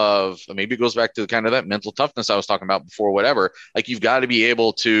matter of, maybe it goes back to kind of that mental toughness I was talking about before, whatever. Like, you've got to be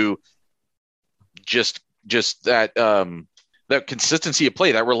able to just that consistency of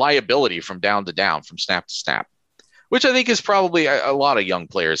play, that reliability from down to down, from snap to snap, which I think is probably a lot of young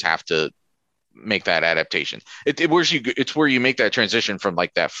players have to make that adaptation. It's where you make that transition from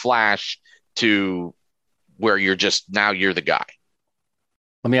like that flash to where you're the guy.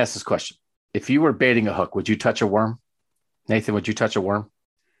 Let me ask this question. If you were baiting a hook, would you touch a worm? Nathan, would you touch a worm?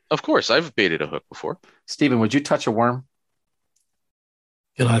 Of course. I've baited a hook before. Steven, would you touch a worm?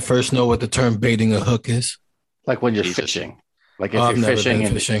 Can I first know what the term baiting a hook is? Like when you're fishing. Like if you're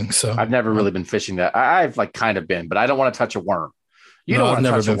fishing. So I've never really been fishing that. I've like kind of been, but I don't want to touch a worm. You don't want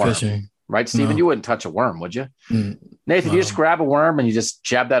to touch a worm. Fishing. Right, Steven? No. You wouldn't touch a worm, would you? Nathan, you just grab a worm and you just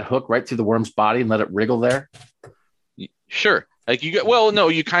jab that hook right through the worm's body and let it wriggle there? Sure. Like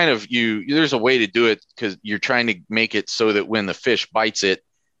there's a way to do it, because you're trying to make it so that when the fish bites it,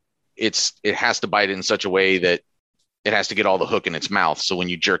 it has to bite it in such a way that it has to get all the hook in its mouth. So when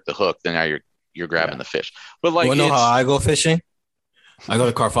you jerk the hook, then now you're grabbing the fish. But like, you know how I go fishing? I go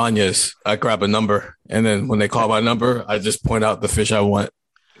to Carfagna's, I grab a number, and then when they call my number, I just point out the fish I want.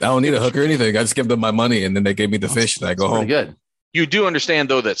 I don't need a hook or anything. I just give them my money, and then they gave me the fish, and I go home. Good. You do understand,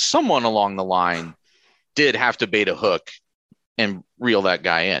 though, that someone along the line did have to bait a hook and reel that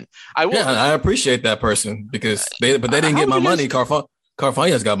guy in. I appreciate that person, because they didn't get my money.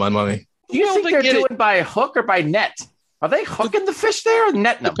 Carfagna's got my money. Do you think they're doing it by hook or by net? Are they hooking the fish there or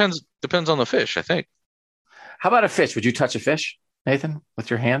netting them? Depends on the fish, I think. How about a fish? Would you touch a fish, Nathan,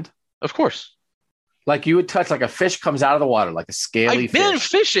 with your hand? Of course. Like you would touch, like a fish comes out of the water, like a scaly fish. I've been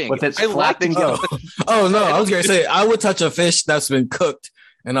fishing. With its flapping gill. Oh, no. I was going to say, I would touch a fish that's been cooked,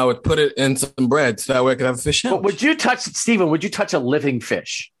 and I would put it in some bread so that way I could have a fish sandwich. But would you touch a living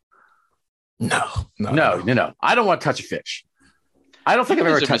fish? No. I don't want to touch a fish. I don't think I've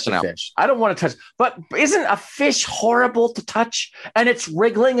ever touched a fish. I don't want to touch. But isn't a fish horrible to touch? And it's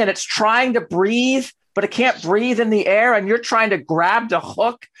wriggling and it's trying to breathe, but it can't breathe in the air. And you're trying to grab the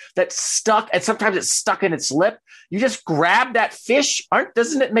hook that's stuck. And sometimes it's stuck in its lip. You just grab that fish.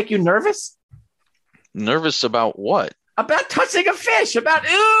 Doesn't it make you nervous? Nervous about what? About touching a fish. About,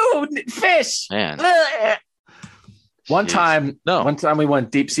 fish. Man. One time we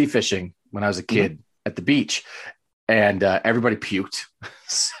went deep sea fishing when I was a kid at the beach. And everybody puked.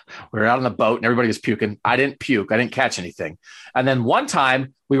 We were out on the boat and everybody was puking. I didn't puke. I didn't catch anything. And then one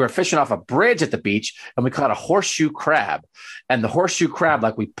time we were fishing off a bridge at the beach and we caught a horseshoe crab. And the horseshoe crab,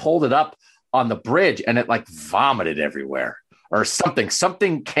 like we pulled it up on the bridge and it like vomited everywhere or something.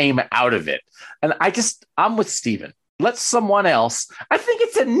 Something came out of it. And I'm with Steven. Let someone else. I think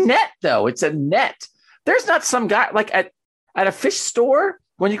it's a net, though. It's a net. There's not some guy like at a fish store.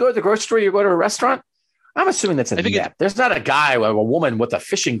 When you go to the grocery store, you go to a restaurant. I'm assuming that's a net. There's not a guy or a woman with a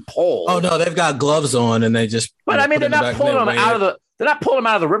fishing pole. Oh no, they've got gloves on and they just. But I mean, they're not pulling them out of the. They're not pulling them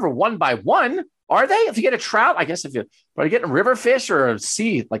out of the river one by one, are they? If you get a trout, I guess are you getting a river fish or a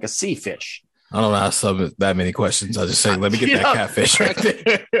sea fish? I don't ask that many questions. I just say, let me get that catfish right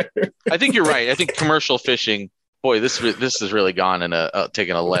there. I think you're right. I think commercial fishing. Boy, this has really gone in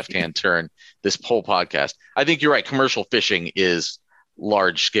taking a left-hand turn. This whole podcast. I think you're right. Commercial fishing is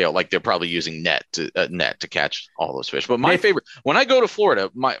large scale, like they're probably using net to catch all those fish. But my favorite, when I go to Florida,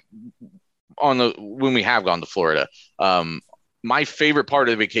 when we have gone to Florida, my favorite part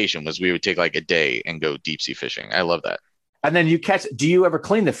of the vacation was we would take like a day and go deep sea fishing. I love that. And then do you ever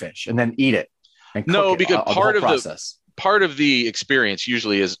clean the fish and then eat it? And no, because part of the experience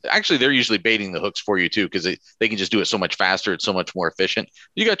usually is actually they're usually baiting the hooks for you too, because they can just do it so much faster. It's so much more efficient.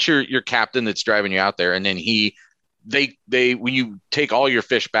 You got your captain that's driving you out there, and then they when you take all your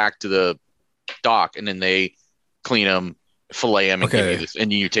fish back to the dock, and then they clean them, fillet them, and give you this,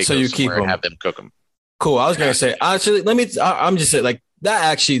 and you take so those you keep them and have them cook them. Cool. I was gonna say actually, I'm just saying like that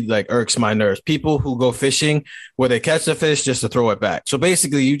actually like irks my nerves. People who go fishing where they catch the fish just to throw it back. So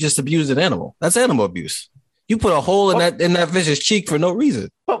basically, you just abuse an animal. That's animal abuse. You put a hole in that fish's cheek for no reason.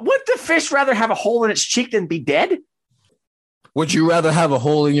 But would the fish rather have a hole in its cheek than be dead? Would you rather have a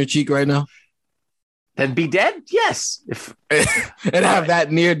hole in your cheek right now? Then be dead? Yes. And have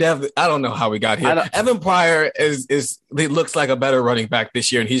that near death. I don't know how we got here. Evan Pryor he looks like a better running back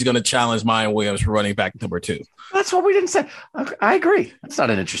this year, and he's going to challenge Mayan Williams for running back number 2. That's what we didn't say. I agree. That's not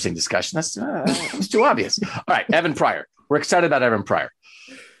an interesting discussion. That's too obvious. All right, Evan Pryor. We're excited about Evan Pryor.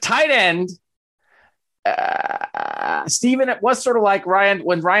 Tight end. Steven, it was sort of like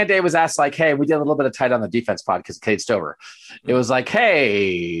when Ryan Day was asked, like, hey, we did a little bit of tight on the defense pod because Cade Stover. It was like,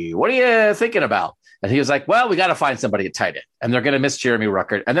 hey, what are you thinking about? And he was like, well, we got to find somebody at tight end, and they're going to miss Jeremy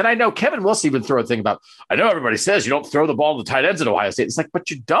Ruckert. And then I know Kevin Wilson even threw a thing about, I know everybody says you don't throw the ball to tight ends at Ohio State. It's like, but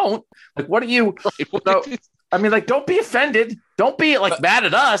you don't. Like, what are you? I mean, like, don't be offended. Don't be mad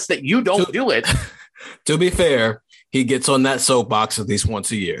at us that you don't do it. To be fair, he gets on that soapbox at least once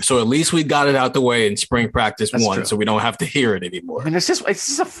a year. So at least we got it out the way in spring practice. That's true. So we don't have to hear it anymore. I mean, it's just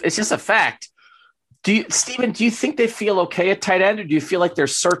a fact. Steven, do you think they feel okay at tight end, or do you feel like they're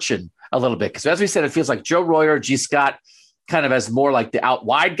searching a little bit? Because as we said, it feels like Joe Royer, G. Scott kind of as more like the out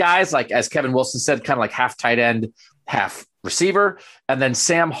wide guys, like as Kevin Wilson said, kind of like half tight end, half receiver. And then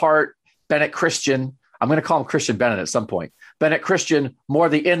Sam Hart, Bennett Christian. I'm going to call him Christian Bennett at some point. Bennett Christian, more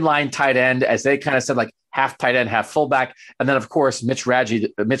the inline tight end, as they kind of said, like half tight end, half fullback. And then, of course, Mitch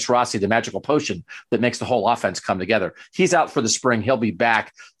Rossi, the magical potion that makes the whole offense come together. He's out for the spring. He'll be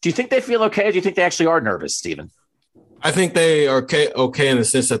back. Do you think they feel okay? Or do you think they actually are nervous, Steven? I think they are okay in the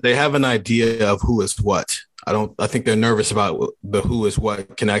sense that they have an idea of who is what. I think they're nervous about the who is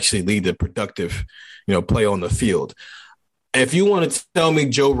what can actually lead to productive, play on the field. If you want to tell me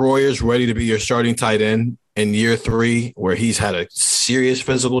Joe Royer's ready to be your starting tight end in year 3, where he's had a serious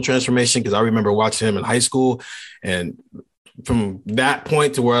physical transformation, because I remember watching him in high school, and from that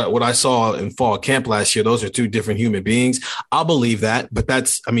point to what I saw in fall camp last year, those are 2 different human beings. I'll believe that, but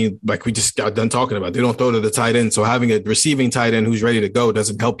like we just got done talking about, they don't throw to the tight end. So having a receiving tight end who's ready to go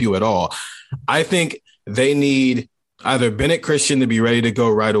doesn't help you at all. I think they need either Bennett Christian to be ready to go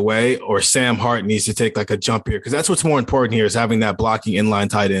right away, or Sam Hart needs to take like a jump here, because that's what's more important here is having that blocking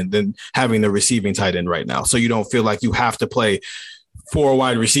inline tight end than having the receiving tight end right now. So you don't feel like you have to play 4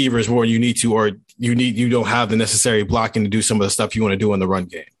 wide receivers more than you need to, or you don't have the necessary blocking to do some of the stuff you want to do in the run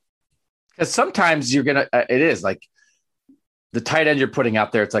game. Because sometimes it is like the tight end you're putting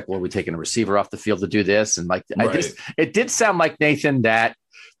out there. It's like, well, we're taking a receiver off the field to do this. And like, right. It did sound like, Nathan, that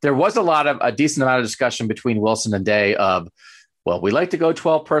there was a decent amount of discussion between Wilson and Day of, well, we like to go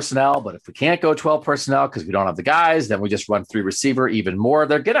 12 personnel, but if we can't go 12 personnel because we don't have the guys, then we just run 3 receiver even more.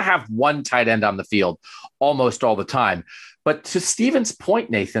 They're going to have 1 tight end on the field almost all the time. But to Steven's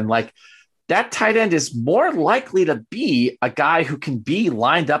point, Nathan, like that tight end is more likely to be a guy who can be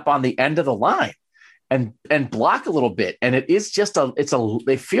lined up on the end of the line and block a little bit. And it is just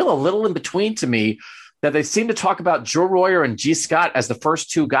they feel a little in between to me, that they seem to talk about Joe Royer and G. Scott as the first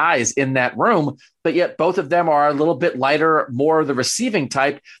 2 guys in that room, but yet both of them are a little bit lighter, more of the receiving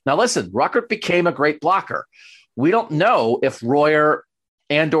type. Now, listen, Ruckert became a great blocker. We don't know if Royer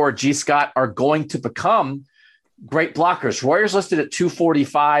and or G. Scott are going to become great blockers. Royer's listed at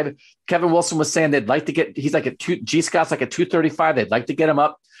 245. Kevin Wilson was saying they'd like to he's like at G. Scott's like at 235. They'd like to get him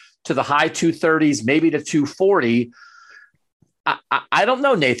up to the high 230s, maybe to 240. I don't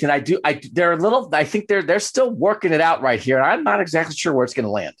know, Nathan. I think they're still working it out right here. I'm not exactly sure where it's going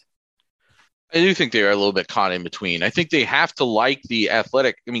to land. I do think they are a little bit caught in between. I think they have to like the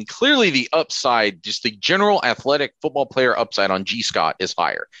athletic. I mean, clearly the upside, just the general athletic football player upside on G. Scott is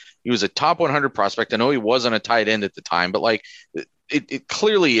higher. He was a top 100 prospect. I know he wasn't a tight end at the time, but like it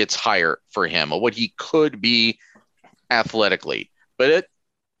clearly it's higher for him of what he could be athletically. But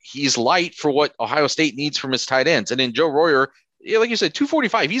he's light for what Ohio State needs from his tight ends. And then Joe Royer, yeah, like you said,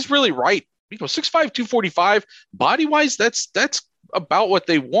 245. He's really right. 6'5", 245. Body wise, that's about what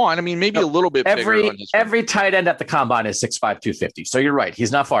they want. I mean, maybe a little bit bigger. Every tight end at the combine is 6'5", 250. So you're right.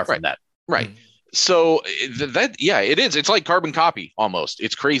 He's not far from that. Right. So it is. It's like carbon copy almost.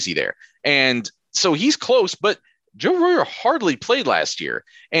 It's crazy there. And so he's close, but Joe Royer hardly played last year.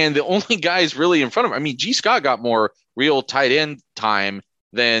 And the only guys really in front of him, I mean, G. Scott got more real tight end time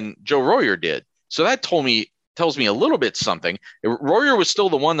than Joe Royer did. So that tells me a little bit something. Royer was still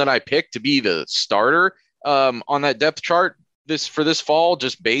the one that I picked to be the starter on that depth chart for this fall,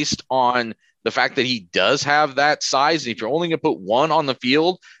 just based on the fact that he does have that size. If you're only going to put 1 on the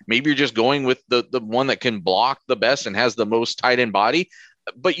field, maybe you're just going with the one that can block the best and has the most tight end body.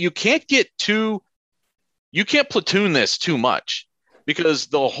 But you can't platoon this too much, because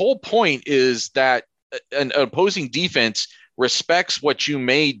the whole point is that an opposing defense respects what you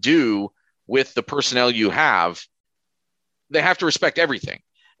may do with the personnel you have. They have to respect everything.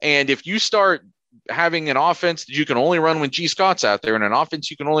 And if you start having an offense that you can only run when G. Scott's out there, and an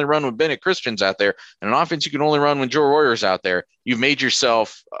offense you can only run when Bennett Christian's out there, and an offense you can only run when Joe Royer's out there, you've made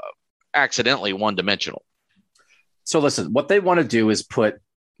yourself accidentally one-dimensional. So listen, what they want to do is put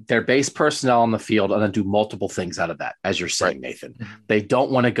their base personnel on the field and then do multiple things out of that, as you're saying, right, Nathan. They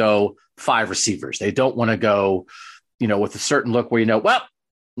don't want to go 5 receivers. They don't want to go, with a certain look where, well,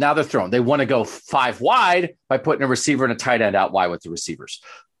 now they're thrown. They want to go 5 wide by putting a receiver and a tight end out wide with the receivers.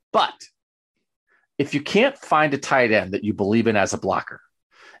 But if you can't find a tight end that you believe in as a blocker,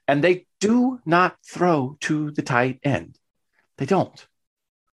 and they do not throw to the tight end, they don't.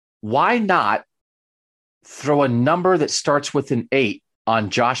 Why not throw a number that starts with an 8 on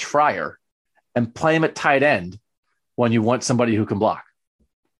Josh Fryer and play him at tight end when you want somebody who can block?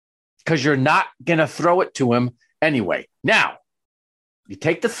 Because you're not going to throw it to him anyway. Now, you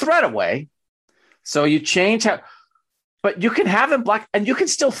take the threat away, so you change how, but you can have him block, and you can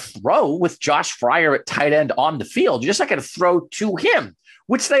still throw with Josh Fryer at tight end on the field. You're just not going to throw to him,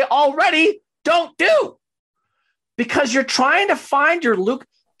 which they already don't do, because you're trying to find your Luke.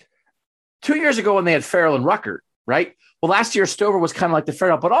 2 years ago when they had Farrell and Ruckert, right? Well, last year Stover was kind of like the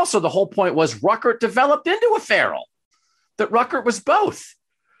Farrell, but also the whole point was Ruckert developed into a Farrell, that Ruckert was both.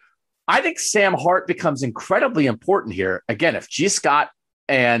 I think Sam Hart becomes incredibly important here. Again, if G. Scott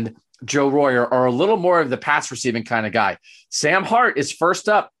and Joe Royer are a little more of the pass receiving kind of guy, Sam Hart is first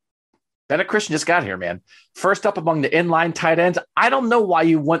up. Bennett Christian just got here, man. First up among the inline tight ends. I don't know why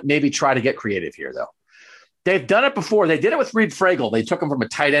you wouldn't maybe try to get creative here, though. They've done it before. They did it with Reed Fragel. They took him from a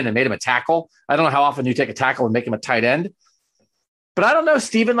tight end and made him a tackle. I don't know how often you take a tackle and make him a tight end. But I don't know,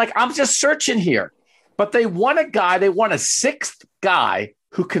 Steven. I'm just searching here. But they want a guy. They want a 6th guy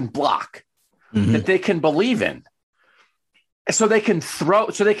who can block, that they can believe in. So they can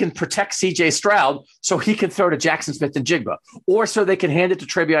protect C.J. Stroud so he can throw to Jackson Smith-Njigba. Or so they can hand it to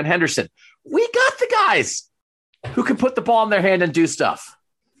Travion Henderson. We got the guys who can put the ball in their hand and do stuff.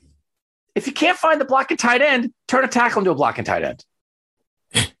 If you can't find the blocking tight end, turn a tackle into a blocking tight end.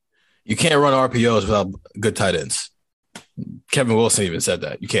 You can't run RPOs without good tight ends. Kevin Wilson even said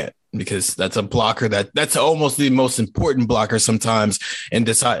that. You can't, because that's a blocker that's almost the most important blocker sometimes in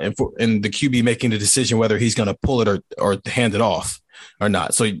the QB making the decision whether he's going to pull it or hand it off or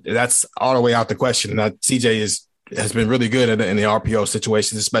not. So that's all the way out the question. And that CJ has been really good in the RPO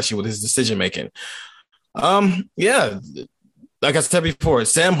situations, especially with his decision making. Yeah. Like I said before,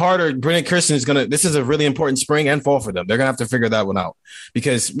 Sam Hart or Bennett Christian this is a really important spring and fall for them. They're going to have to figure that one out,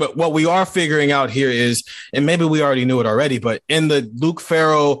 because what we are figuring out here is, and maybe we already knew it already, but in the Luke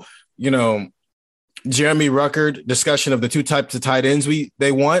Farrell, Jeremy Ruckert discussion of the 2 types of tight ends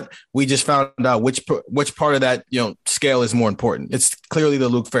they want, we just found out which part of that scale is more important. It's clearly the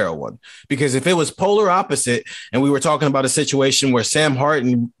Luke Farrell one, because if it was polar opposite and we were talking about a situation where Sam Hart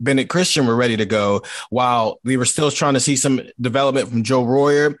and Bennett Christian were ready to go while we were still trying to see some development from Joe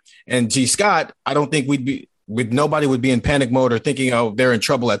Royer and G. Scott, I don't think nobody would be in panic mode or thinking, oh, they're in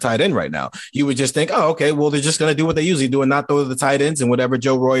trouble at tight end right now. You would just think, oh, okay, well, they're just going to do what they usually do and not throw the tight ends, and whatever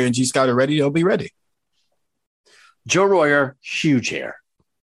Joe Royer and G. Scott are ready, they'll be ready. Joe Royer, huge hair.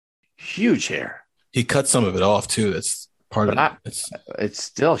 He cut some of it off too. That's part of it. It's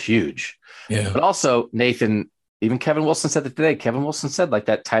still huge. Yeah. But also, Nathan, even Kevin Wilson said that today. Kevin Wilson said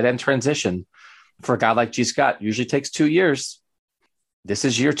that tight end transition for a guy like G. Scott usually takes 2 years. This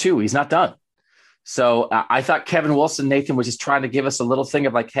is year 2. He's not done. So I thought Kevin Wilson, Nathan, was just trying to give us a little thing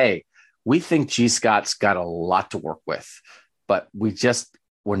of hey, we think G. Scott's got a lot to work with, but we're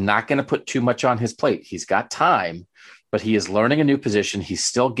not going to put too much on his plate. He's got time, but he is learning a new position. He's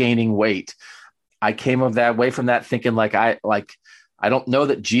still gaining weight. I came away from that thinking I don't know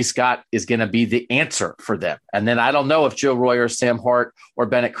that G. Scott is going to be the answer for them. And then I don't know if Joe Royer, Sam Hart, or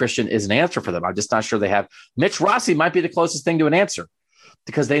Bennett Christian is an answer for them. I'm just not sure they have. Mitch Rossi might be the closest thing to an answer,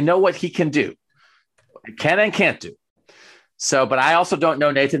 because they know what he can do. Can and can't do. So, but I also don't know,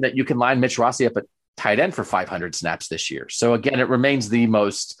 Nathan, that you can line Mitch Rossi up at tight end for 500 snaps this year. So again, it remains the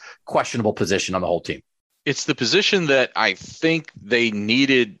most questionable position on the whole team. It's the position that I think they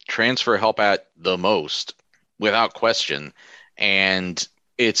needed transfer help at the most, without question. And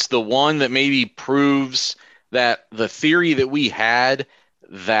it's the one that maybe proves that the theory that we had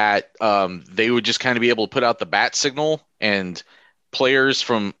that they would just kind of be able to put out the bat signal and players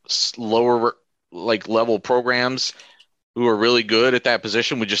from lower level programs who are really good at that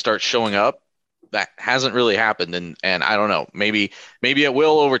position would just start showing up. That hasn't really happened. And I don't know, maybe it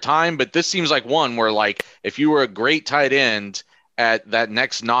will over time, but this seems like one where if you were a great tight end at that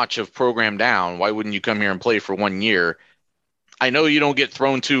next notch of program down, why wouldn't you come here and play for 1 year? I know you don't get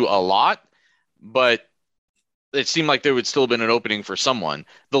thrown to a lot, but it seemed like there would still have been an opening for someone.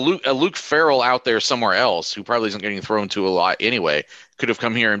 Luke Farrell out there somewhere else, who probably isn't getting thrown to a lot anyway, could have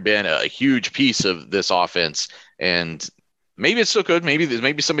come here and been a huge piece of this offense. And maybe it still could.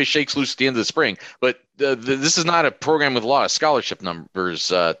 Maybe somebody shakes loose at the end of the spring. But this is not a program with a lot of scholarship numbers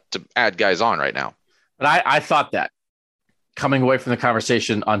to add guys on right now. But I thought that coming away from the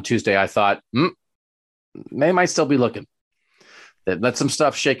conversation on Tuesday, I thought they might still be looking. Let some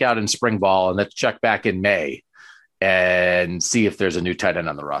stuff shake out in spring ball, and let's check back in May and see if there's a new tight end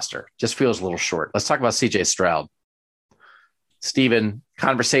on the roster. Just feels a little short. Let's talk about CJ Stroud. Steven,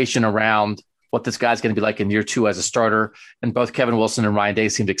 conversation around what this guy's going to be like in year 2 as a starter. And both Kevin Wilson and Ryan Day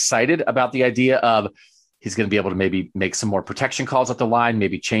seemed excited about the idea of he's going to be able to maybe make some more protection calls at the line,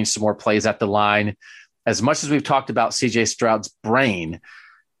 maybe change some more plays at the line. As much as we've talked about CJ Stroud's brain,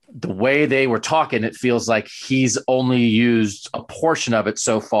 the way they were talking, it feels like he's only used a portion of it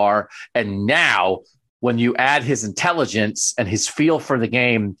so far. And now when you add his intelligence and his feel for the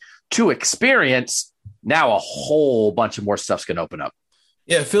game to experience, now a whole bunch of more stuff's going to open up.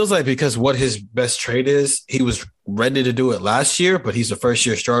 Yeah, it feels like because what his best trait is, he was ready to do it last year, but he's a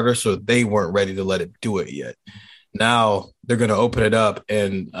first-year starter, so they weren't ready to let him do it yet. Now they're going to open it up,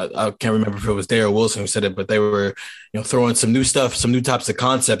 and I can't remember if it was Dare or Wilson who said it, but they were throwing some new stuff, some new types of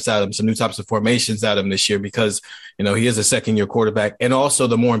concepts at him, some new types of formations at him this year because, he is a second-year quarterback. And also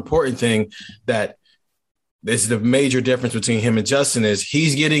the more important thing that is the major difference between him and Justin is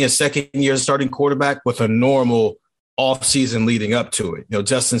he's getting a second-year starting quarterback with a normal off-season leading up to it.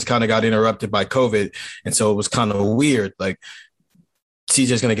 Justin's kind of got interrupted by COVID, and so it was kind of weird. Like,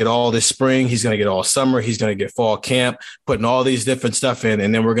 CJ's going to get all this spring. He's going to get all summer. He's going to get fall camp, putting all these different stuff in,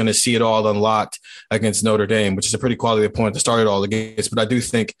 and then we're going to see it all unlocked against Notre Dame, which is a pretty quality opponent to start it all against. But I do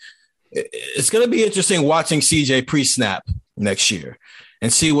think it's going to be interesting watching CJ pre-snap next year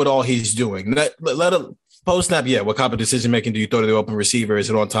and see what all he's doing. Let him post-snap, what kind of decision-making do you throw to the open receiver? Is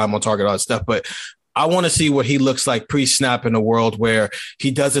it on time, on target, all that stuff? But I want to see what he looks like pre-snap in a world where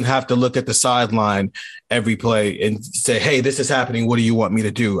he doesn't have to look at the sideline every play and say, hey, this is happening. What do you want me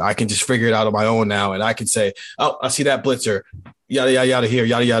to do? I can just figure it out on my own now. And I can say, oh, I see that blitzer, yada, yada, yada here,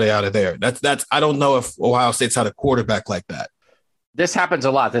 yada, yada, yada there. That's I don't know if Ohio State's had a quarterback like that. This happens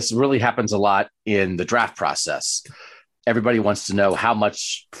a lot. This really happens a lot in the draft process. Everybody wants to know how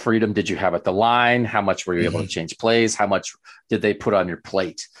much freedom did you have at the line? How much were you able to change plays? How much did they put on your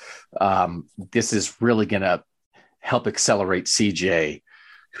plate? This is really going to help accelerate CJ,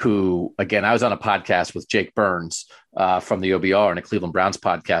 who, again, I was on a podcast with Jake Burns from the OBR and a Cleveland Browns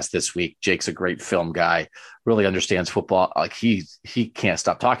podcast this week. Jake's a great film guy, really understands football. Like he can't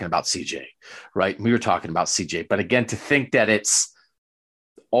stop talking about CJ, right? We were talking about CJ, but again, to think that it's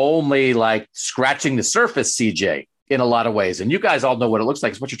only like scratching the surface CJ in a lot of ways. And you guys all know what it looks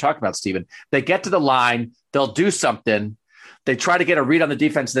like. It's what you're talking about, Steven. They get to the line, they'll do something. They try to get a read on the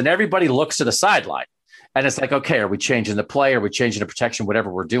defense. Then everybody looks to the sideline. And it's like, okay, are we changing the play? Are we changing the protection? Whatever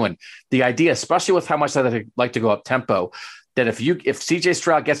we're doing. The idea, especially with how much I like to go up tempo, that if CJ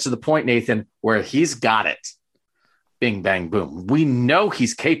Stroud gets to the point, Nathan, where he's got it, bing, bang, boom, we know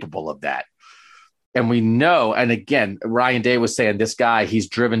he's capable of that. And we know, and again, Ryan Day was saying this guy, he's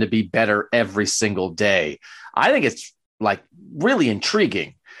driven to be better every single day. I think it's like really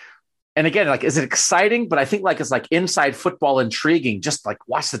intriguing. And again, like, is it exciting? But I think like it's like inside football intriguing. Just like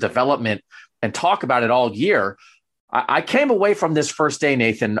watch the development and talk about it all year. I came away from this first day,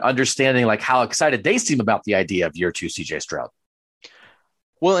 Nathan, understanding like how excited they seem about the idea of year 2 CJ Stroud.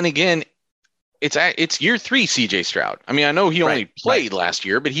 Well, and again, it's year 3 CJ Stroud. I mean, I know he only played last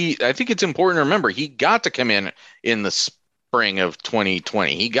year, but I think it's important to remember he got to come in the spring of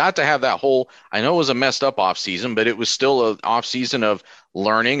 2020. He got to have that whole, I know it was a messed up off season, but it was still an off season of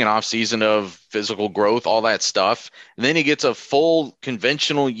learning, an off season of physical growth, all that stuff. And then he gets a full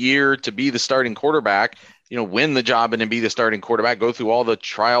conventional year to be the starting quarterback, win the job and then be the starting quarterback, go through all the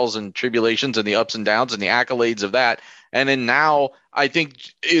trials and tribulations and the ups and downs and the accolades of that. And then now I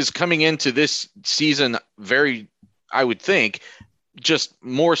think is coming into this season very, I would think, just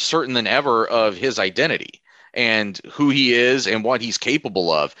more certain than ever of his identity and who he is and what he's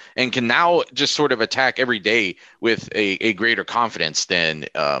capable of, and can now just sort of attack every day with a greater confidence than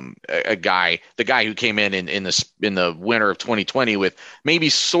the guy who came in the winter of 2020 with maybe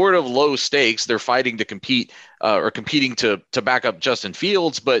sort of low stakes. They're fighting to compete or competing to back up Justin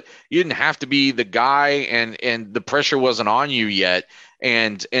Fields, but you didn't have to be the guy, and the pressure wasn't on you yet.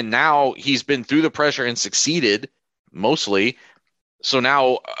 And now he's been through the pressure and succeeded mostly. So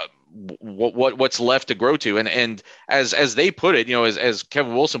now what's left to grow to, and as they put it, as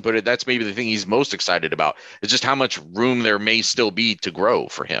Kevin Wilson put it, that's maybe the thing he's most excited about, is just how much room there may still be to grow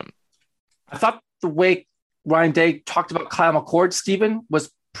for him. I thought the way Ryan Day talked about Kyle McCord, Stephen,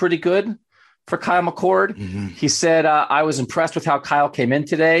 was pretty good for Kyle McCord. Mm-hmm. He said, I was impressed with how Kyle came in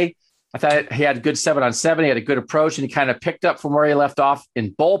today. I thought he had a good 7-on-7. He had a good approach, and he kind of picked up from where he left off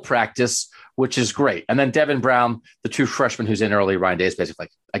in bowl practice, which is great. And then Devin Brown, the true freshman who's in early, Ryan Day is basically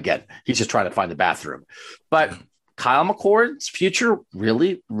like, again, he's just trying to find the bathroom. But Kyle McCord's future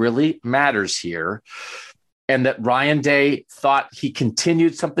really, really matters here. And that Ryan Day thought he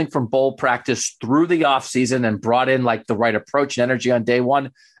continued something from bowl practice through the offseason and brought in like the right approach and energy on day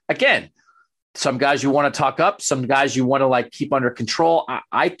one. Again, some guys you want to talk up, some guys you want to like keep under control.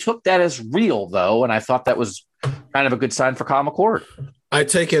 I took that as real, though, and I thought that was kind of a good sign for Kyle McCord. I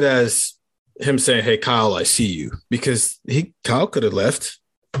take it as him saying, "Hey, Kyle, I see you," because Kyle could have left,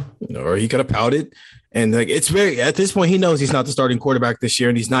 or he could have pouted. And like it's very at this point, he knows he's not the starting quarterback this year,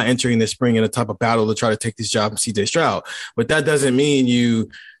 and he's not entering the spring in a type of battle to try to take this job from CJ Stroud. But that doesn't mean you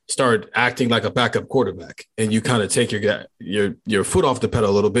start acting like a backup quarterback and you kind of take your foot off the pedal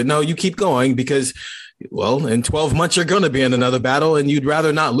a little bit. No, you keep going because, well, in 12 months you're going to be in another battle, and you'd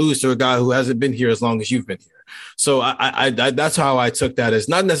rather not lose to a guy who hasn't been here as long as you've been here. So I that's how I took that, as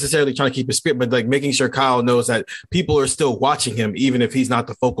not necessarily trying to keep a spirit, but like making sure Kyle knows that people are still watching him, even if he's not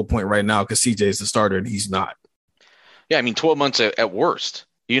the focal point right now, because CJ is the starter and he's not. Yeah, I mean, 12 months at worst.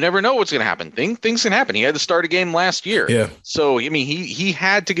 You never know what's going to happen. Things can happen. He had to start a game last year. Yeah. So, I mean, he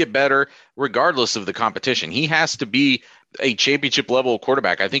had to get better regardless of the competition. He has to be a championship level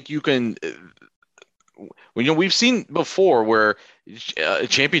quarterback. I think you can we've seen before where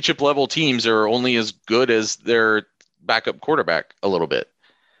championship level teams are only as good as their backup quarterback a little bit.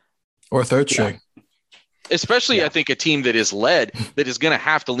 Or third string. Yeah. Especially, I think, a team that is led, that is going to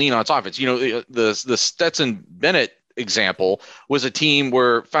have to lean on its offense. You know, the Stetson Bennett example was a team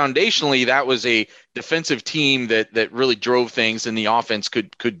where foundationally that was a defensive team that really drove things, and the offense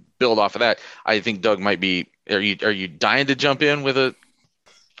could build off of that. I think Doug might be. Are you dying to jump in with a?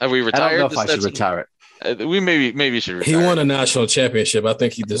 Have we retired? I don't know if I should retire it. We maybe should retire. He won a national championship. I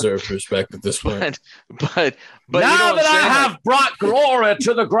think he deserves respect at this point. But now that I have brought glory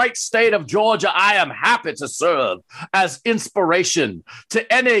to the great state of Georgia, I am happy to serve as inspiration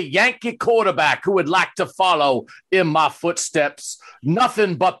to any Yankee quarterback who would like to follow in my footsteps.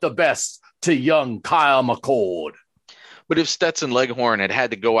 Nothing but the best to young Kyle McCord. But if Stetson Leghorn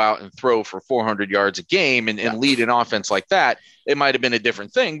had to go out and throw for 400 yards a game and lead an offense like that, it might have been a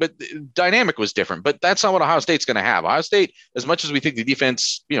different thing. But the dynamic was different. But that's not what Ohio State's going to have. Ohio State, as much as we think the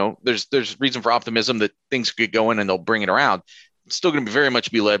defense, you know, there's reason for optimism that things could go in and they'll bring it around. It's still going to be very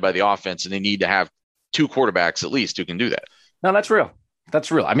much be led by the offense, and they need to have two quarterbacks at least who can do that. No, that's real.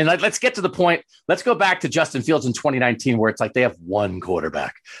 That's real. I mean, let's get to the point. Let's go back to Justin Fields in 2019, where it's like they have one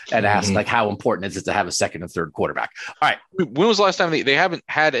quarterback, and ask like how important is it to have a second and third quarterback? All right. When was the last time they haven't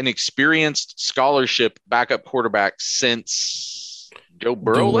had an experienced scholarship backup quarterback since Joe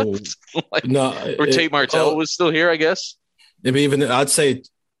Burrow left? Or Tate Martell was still here, I guess. Even I'd say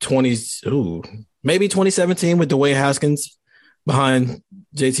maybe 2017 with Dwayne Haskins behind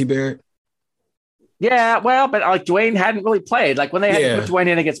JT Barrett. Yeah, well, but like Dwayne hadn't really played. Like when they had to put Dwayne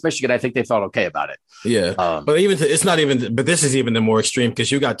in against Michigan, I think they felt okay about it. Yeah, but it's not even. But this is even the more extreme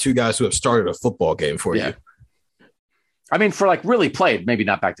because you got two guys who have started a football game for you. I mean, for like really played, maybe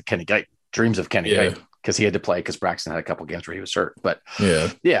not back to Kenny Gayton. Dreams of Kenny Gayton because he had to play because Braxton had a couple games where he was hurt. But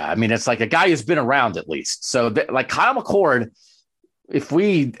yeah. I mean, it's like a guy who's been around at least. So like Kyle McCord, if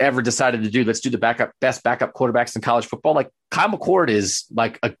we ever decided to do, let's do the best backup quarterbacks in college football. Like Kyle McCord is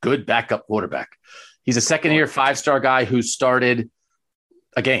like a good backup quarterback. He's a second-year 5-star guy who started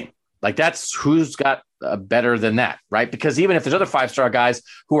a game. Like that's who's got better than that, right? Because even if there's other 5-star guys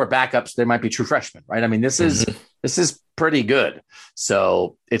who are backups, they might be true freshmen, right? I mean, this is pretty good.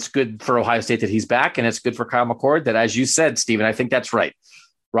 So it's good for Ohio State that he's back, and it's good for Kyle McCord that, as you said, Steven, I think that's right.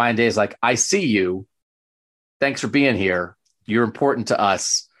 Ryan Day is like, I see you. Thanks for being here. You're important to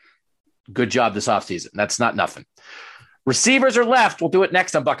us. Good job this offseason. That's not nothing. Receivers are left. We'll do it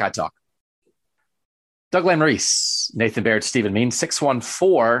next on Buckeye Talk. Doug Lesmerises, Nathan Baird, Stephen Mean,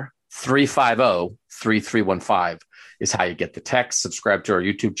 614-350-3315 is how you get the text. Subscribe to our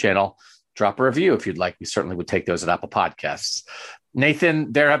YouTube channel. Drop a review if you'd like. We certainly would take those at Apple Podcasts.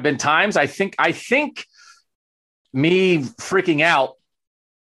 Nathan, there have been times I think me freaking out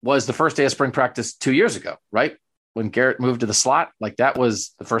was the first day of spring practice 2 years ago, right? When Garrett moved to the slot, like that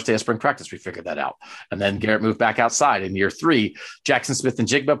was the first day of spring practice. We figured that out. And then Garrett moved back outside in year 3. Jackson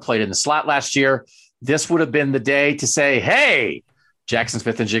Smith-Njigba played in the slot last year. This would have been the day to say, hey, Jackson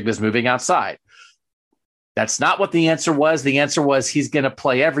Smith-Njigba is moving outside. That's not what the answer was. The answer was he's going to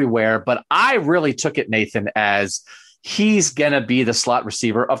play everywhere. But I really took it, Nathan, as he's going to be the slot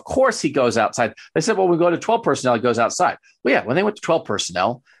receiver. Of course he goes outside. They said, well, we go to 12 personnel, he goes outside. Well, yeah, when they went to 12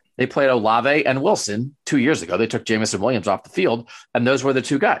 personnel, they played Olave and Wilson 2 years ago. They took Jameson Williams off the field, and those were the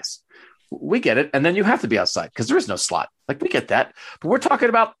two guys. We get it. And then you have to be outside because there is no slot. Like, we get that. But we're talking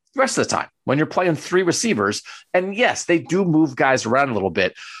about the rest of the time when you're playing three receivers. And yes, they do move guys around a little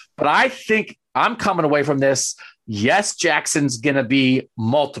bit. But I think I'm coming away from this. Yes, Jackson's going to be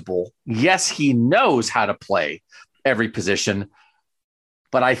multiple. Yes, he knows how to play every position.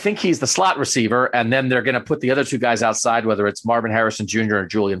 But I think he's the slot receiver, and then they're going to put the other two guys outside, whether it's Marvin Harrison Jr. or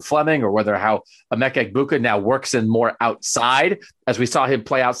Julian Fleming, or whether how Emeka Egbuka now works in more outside, as we saw him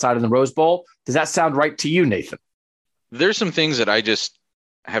play outside in the Rose Bowl. Does that sound right to you, Nathan? There's some things that I just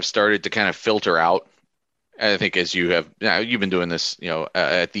have started to kind of filter out. I think as you have, you've been doing this,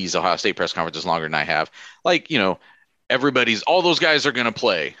 at these Ohio State press conferences longer than I have. Like, all those guys are going to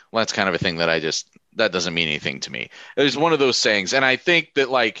play. Well, that's kind of a thing that doesn't mean anything to me. There's one of those sayings. And I think that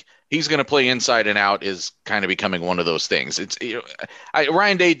like he's going to play inside and out is kind of becoming one of those things. It's,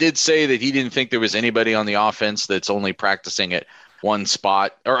 Ryan Day did say that he didn't think there was anybody on the offense that's only practicing at one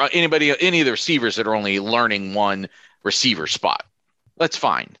spot, or any of the receivers that are only learning one receiver spot. That's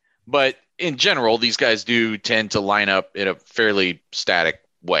fine. But in general, these guys do tend to line up in a fairly static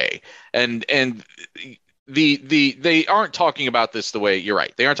way. And they aren't talking about this the way, you're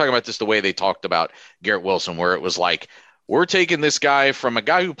right. They aren't talking about this the way they talked about Garrett Wilson, where it was like, we're taking this guy from a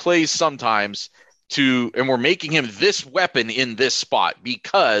guy who plays sometimes and we're making him this weapon in this spot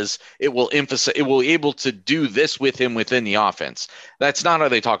because it will able to do this with him within the offense. That's not how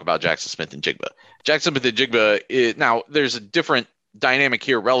they talk about Jaxon Smith-Njigba. Jaxon Smith-Njigba now there's a different dynamic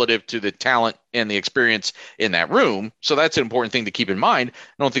here relative to the talent and the experience in that room. So that's an important thing to keep in mind.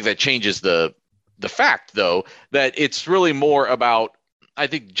 I don't think that changes the fact, though, that it's really more about, I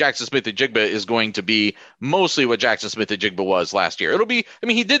think Jaxon Smith-Njigba is going to be mostly what Jaxon Smith-Njigba was last year.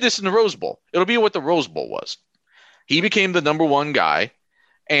 He did this in the Rose Bowl. It'll be what the Rose Bowl was. He became the number one guy,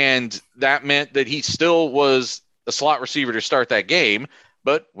 and that meant that he still was a slot receiver to start that game.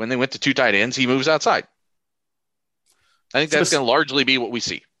 But when they went to two tight ends, he moves outside. I think that's going to largely be what we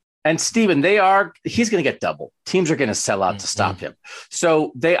see. And Steven, he's going to get double. Teams are going to sell out to stop him.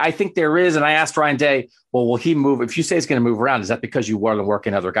 So I think there is, and I asked Ryan Day, well, will he move? If you say he's going to move around, is that because you want to work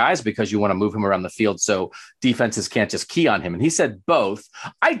in other guys, because you want to move him around the field so defenses can't just key on him? And he said both.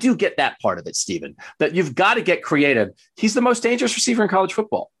 I do get that part of it, Steven, that you've got to get creative. He's the most dangerous receiver in college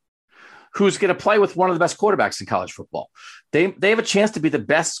football, who's going to play with one of the best quarterbacks in college football. They have a chance to be the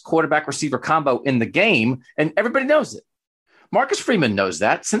best quarterback receiver combo in the game, and everybody knows it. Marcus Freeman knows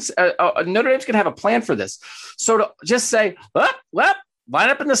that, since Notre Dame's going to have a plan for this. So to just say, line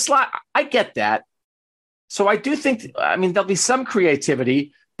up in the slot, I get that. So I do think, there'll be some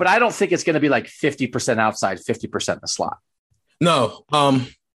creativity, but I don't think it's going to be like 50% outside, 50% in the slot. No.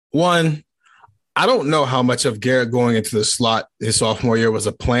 One, I don't know how much of Garrett going into the slot his sophomore year was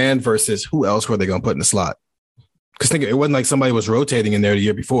a plan versus who else were they going to put in the slot. Because it wasn't like somebody was rotating in there the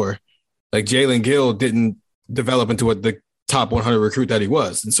year before. Like Jalen Gill didn't develop into what the top 100 recruit that he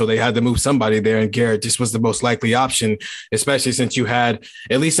was. And so they had to move somebody there, and Garrett just was the most likely option, especially since you had,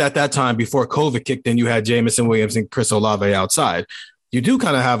 at least at that time before COVID kicked in, you had Jameson Williams and Chris Olave outside. You do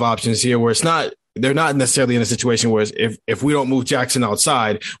kind of have options here where they're not necessarily in a situation where if we don't move Jackson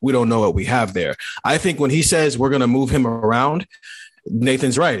outside, we don't know what we have there. I think when he says we're going to move him around,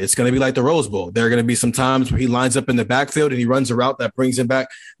 Nathan's right. It's going to be like the Rose Bowl. There are going to be some times where he lines up in the backfield and he runs a route that brings him back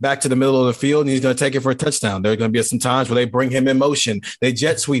to the middle of the field, and he's going to take it for a touchdown. There are going to be some times where they bring him in motion. They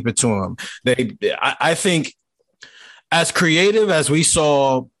jet sweep it to him. I think as creative as we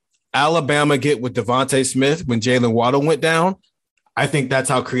saw Alabama get with Devontae Smith when Jalen Waddle went down, I think that's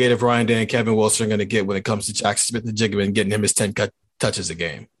how creative Ryan Day and Kevin Wilson are going to get when it comes to Jaxon Smith-Njigba and getting him his 10 touches a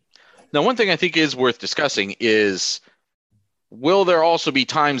game. Now, one thing I think is worth discussing is, will there also be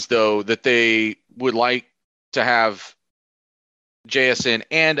times, though, that they would like to have JSN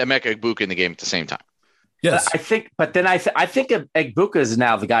and Emeka Egbuka in the game at the same time? Yes. I think Egbuka is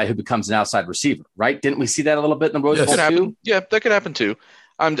now the guy who becomes an outside receiver, right? Didn't we see that a little bit in the Rose Bowl too? Yeah, that could happen too.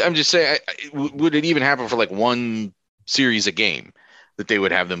 I'm just saying, would it even happen for like one series a game that they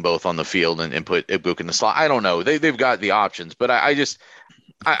would have them both on the field and put Egbuka in the slot? I don't know. They've got the options, but I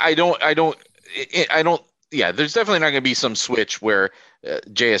don't. Yeah, there's definitely not going to be some switch where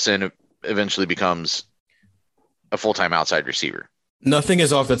JSN eventually becomes a full-time outside receiver. Nothing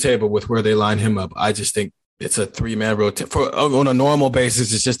is off the table with where they line him up. I just think it's a 3-man rotation on a normal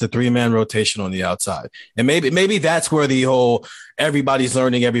basis. It's just a 3-man rotation on the outside. And maybe that's where the whole everybody's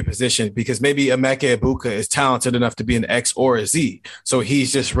learning every position, because maybe Emeka Egbuka is talented enough to be an X or a Z. So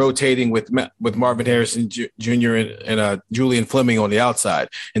he's just rotating with Marvin Harrison Jr. and Julian Fleming on the outside.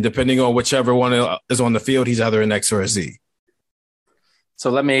 And depending on whichever one is on the field, he's either an X or a Z. So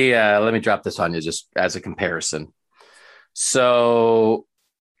let me drop this on you just as a comparison. So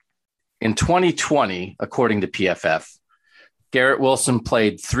in 2020, according to PFF, Garrett Wilson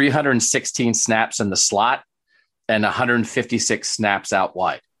played 316 snaps in the slot and 156 snaps out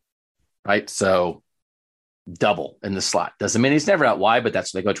wide, right? So double in the slot. Doesn't mean he's never out wide, but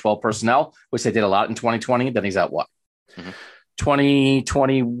that's when they go 12 personnel, which they did a lot in 2020. Then he's out wide. Mm-hmm.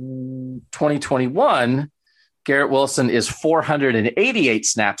 2021, Garrett Wilson is 488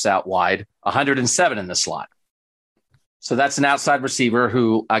 snaps out wide, 107 in the slot. So that's an outside receiver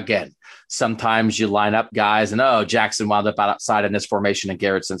who, again, sometimes you line up guys and, Jackson wound up outside in this formation and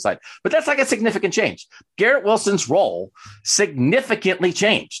Garrett's inside. But that's like a significant change. Garrett Wilson's role significantly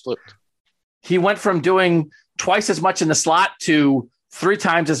changed. He went from doing twice as much in the slot to 3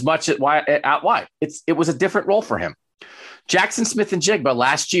 times as much out wide. It was a different role for him. Jackson Smith-Njigba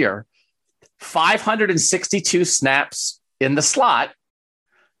last year, 562 snaps in the slot,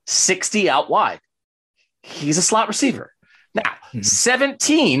 60 out wide. He's a slot receiver. Now,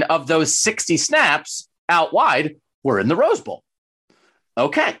 17 of those 60 snaps out wide were in the Rose Bowl.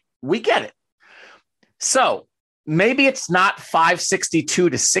 Okay, we get it. So maybe it's not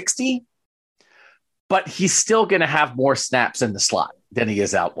 562 to 60, but he's still going to have more snaps in the slot than he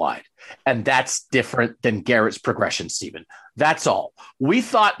is out wide. And that's different than Garrett's progression, Stephen. That's all. We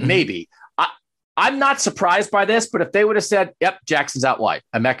thought maybe. I'm not surprised by this, but if they would have said, yep, Jackson's out wide,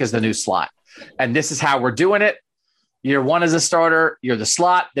 Emeka's the new slot, and this is how we're doing it. Year 1 as a starter, you're the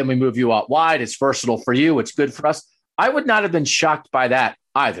slot, then we move you out wide. It's versatile for you. It's good for us. I would not have been shocked by that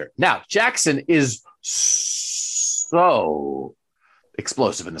either. Now, Jackson is so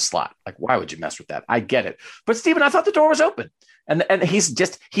explosive in the slot. Like, why would you mess with that? I get it. But, Stephen, I thought the door was open. And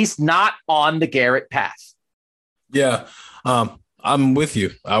he's not on the Garrett path. Yeah. I'm with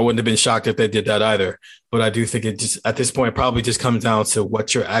you. I wouldn't have been shocked if they did that either. But I do think it just, at this point, probably just comes down to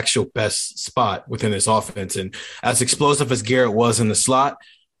what's your actual best spot within this offense. And as explosive as Garrett was in the slot,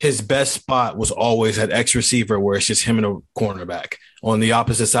 his best spot was always at X receiver, where it's just him and a cornerback on the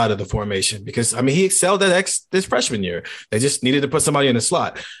opposite side of the formation. Because, he excelled at X this freshman year. They just needed to put somebody in the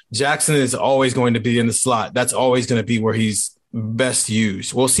slot. Jackson is always going to be in the slot. That's always going to be where he's best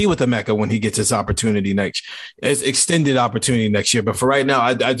used. We'll see with Emeka when he gets his opportunity his extended opportunity next year. But for right now,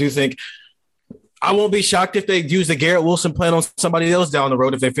 I do think I won't be shocked if they use the Garrett Wilson plan on somebody else down the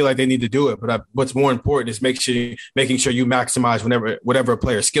road if they feel like they need to do it. But what's more important is making sure you maximize whatever a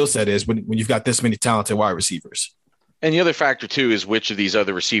player's skill set is when you've got this many talented wide receivers. And the other factor too is which of these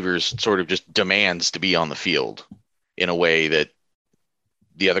other receivers sort of just demands to be on the field in a way that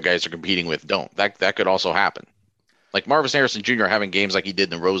the other guys are competing with don't. That could also happen. Like Marvin Harrison Jr. having games like he did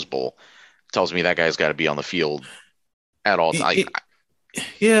in the Rose Bowl tells me that guy's got to be on the field at all times.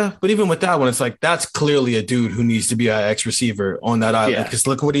 Yeah, but even with that one, it's like that's clearly a dude who needs to be an X receiver on that island because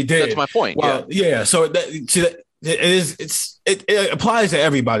look what he did. That's my point. Well, yeah. So it applies to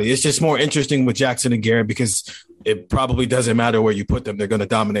everybody. It's just more interesting with Jackson and Garrett because it probably doesn't matter where you put them; they're going to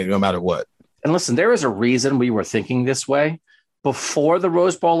dominate no matter what. And listen, there is a reason we were thinking this way before the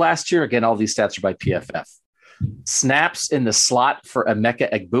Rose Bowl last year. Again, all these stats are by PFF. Snaps in the slot for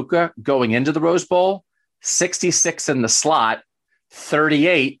Emeka Egbuka going into the Rose Bowl, 66 in the slot,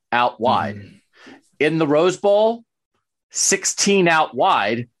 38 out wide. In the Rose Bowl, 16 out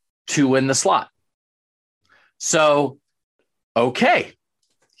wide, 2 in the slot. So, okay,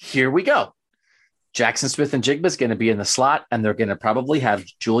 here we go. Jackson Smith-Njigba is going to be in the slot, and they're going to probably have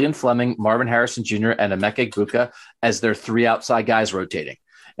Julian Fleming, Marvin Harrison Jr., and Emeka Egbuka as their 3 outside guys rotating.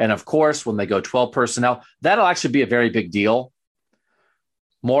 And of course, when they go 12 personnel, that'll actually be a very big deal.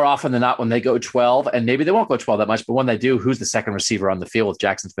 More often than not, when they go 12, and maybe they won't go 12 that much, but when they do, who's the second receiver on the field with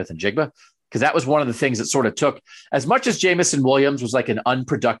Jackson Smith-Njigba? Because that was one of the things that sort of took, as much as Jamison Williams was like an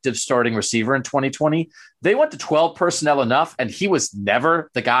unproductive starting receiver in 2020, they went to 12 personnel enough, and he was never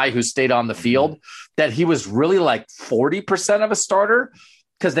the guy who stayed on the field, that he was really like 40% of a starter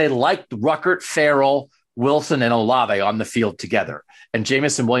because they liked Ruckert, Farrell, Wilson, and Olave on the field together. And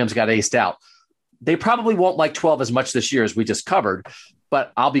Jamison Williams got aced out. They probably won't like 12 as much this year as we just covered,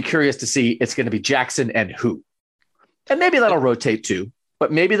 but I'll be curious to see it's going to be Jackson and who. And maybe that'll rotate too,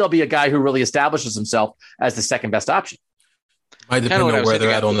 but maybe there'll be a guy who really establishes himself as the second best option. Might depend on where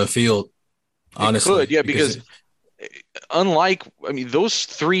they're at on the field, honestly. Could, yeah, because those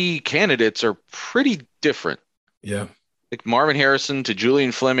three candidates are pretty different. Yeah. Like Marvin Harrison to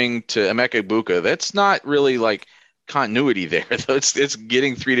Julian Fleming to Emeka Egbuka. That's not really like continuity there. It's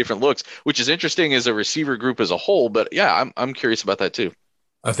getting three different looks, which is interesting as a receiver group as a whole. But yeah, I'm curious about that too.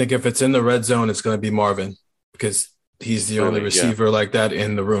 I think if it's in the red zone, it's going to be Marvin because he's the only receiver like that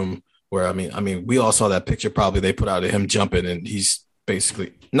in the room. Where I mean, we all saw that picture probably they put out of him jumping, and he's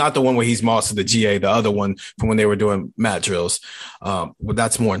basically not the one where he's mossed to the GA, the other one from when they were doing mat drills. Well,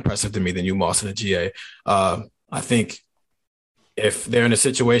 that's more impressive to me than you mossing the GA. I think if they're in a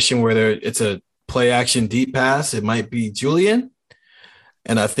situation where it's a play action deep pass, it might be Julian.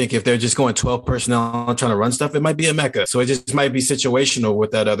 And I think if they're just going 12 personnel trying to run stuff, it might be Emeka. So it just might be situational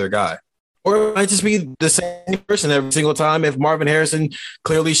with that other guy. Or it might just be the same person every single time if Marvin Harrison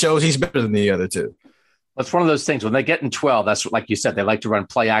clearly shows he's better than the other two. That's one of those things. When they get in 12, that's like you said, they like to run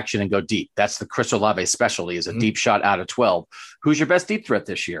play action and go deep. That's the Chris Olave specialty is a deep shot out of 12. Who's your best deep threat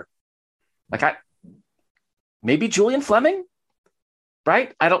this year? Maybe Julian Fleming,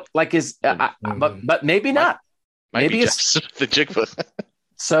 right? I don't like his, but maybe not. Maybe it's the Jigba.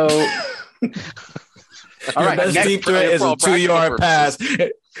 So, all right. Best deep threat is a 2-yard pass.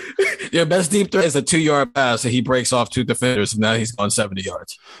 Your best deep threat is a 2-yard pass, and he breaks off 2 defenders, and now he's on 70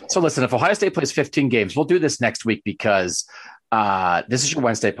 yards. So listen, if Ohio State plays 15 games, we'll do this next week because this is your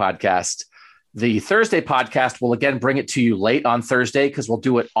Wednesday podcast. The Thursday podcast will again bring it to you late on Thursday because we'll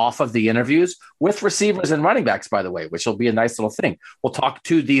do it off of the interviews with receivers and running backs, by the way, which will be a nice little thing. We'll talk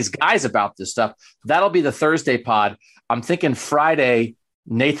to these guys about this stuff. That'll be the Thursday pod. I'm thinking Friday,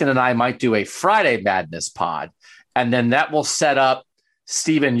 Nathan and I might do a Friday Madness pod, and then that will set up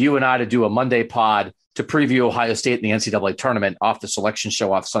Stephen, you and I to do a Monday pod to preview Ohio State in the NCAA tournament off the selection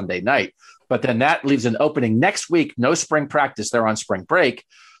show off Sunday night. But then that leaves an opening next week. No spring practice. They're on spring break.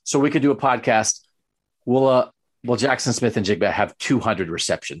 So we could do a podcast. Will Jackson Smith and Jigba have 200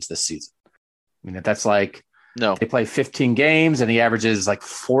 receptions this season? I mean, that's like, no, they play 15 games and he averages like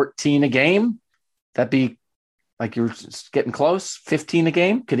 14 a game. That'd be like you're getting close. 15 a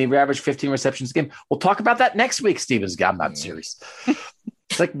game. Could he average 15 receptions a game? We'll talk about that next week, Stevens. I'm not serious.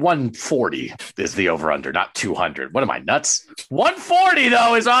 It's like 140 is the over-under, not 200. What am I, nuts? 140,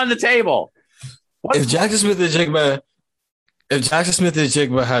 though, is on the table. If Jackson Smith and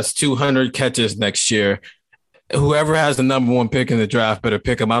Jigba has 200 catches next year, whoever has the number 1 pick in the draft better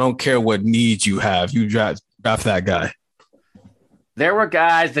pick him. I don't care what needs you have. You draft that guy. There were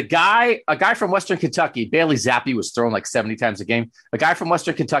guys, a guy from Western Kentucky, Bailey Zappi, was thrown like 70 times a game. A guy from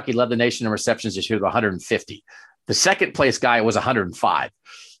Western Kentucky led the nation in receptions this year with 150. The second place guy was 105.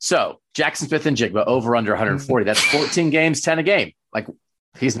 So Jackson Smith and Jigba over under 140. That's 14 games, 10 a game. Like,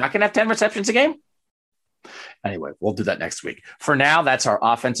 he's not going to have 10 receptions a game. Anyway, we'll do that next week. For now, that's our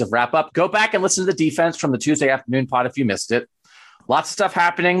offensive wrap up. Go back and listen to the defense from the Tuesday afternoon pod if you missed it. Lots of stuff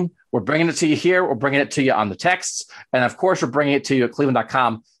happening. We're bringing it to you here. We're bringing it to you on the texts. And of course, we're bringing it to you at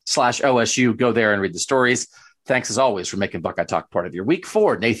cleveland.com/OSU. Go there and read the stories. Thanks as always for making Buckeye Talk part of your week.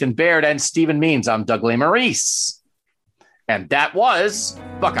 For Nathan Baird and Stephen Means, I'm Doug Lesmerises. And that was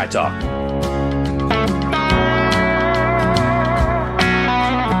Buckeye Talk.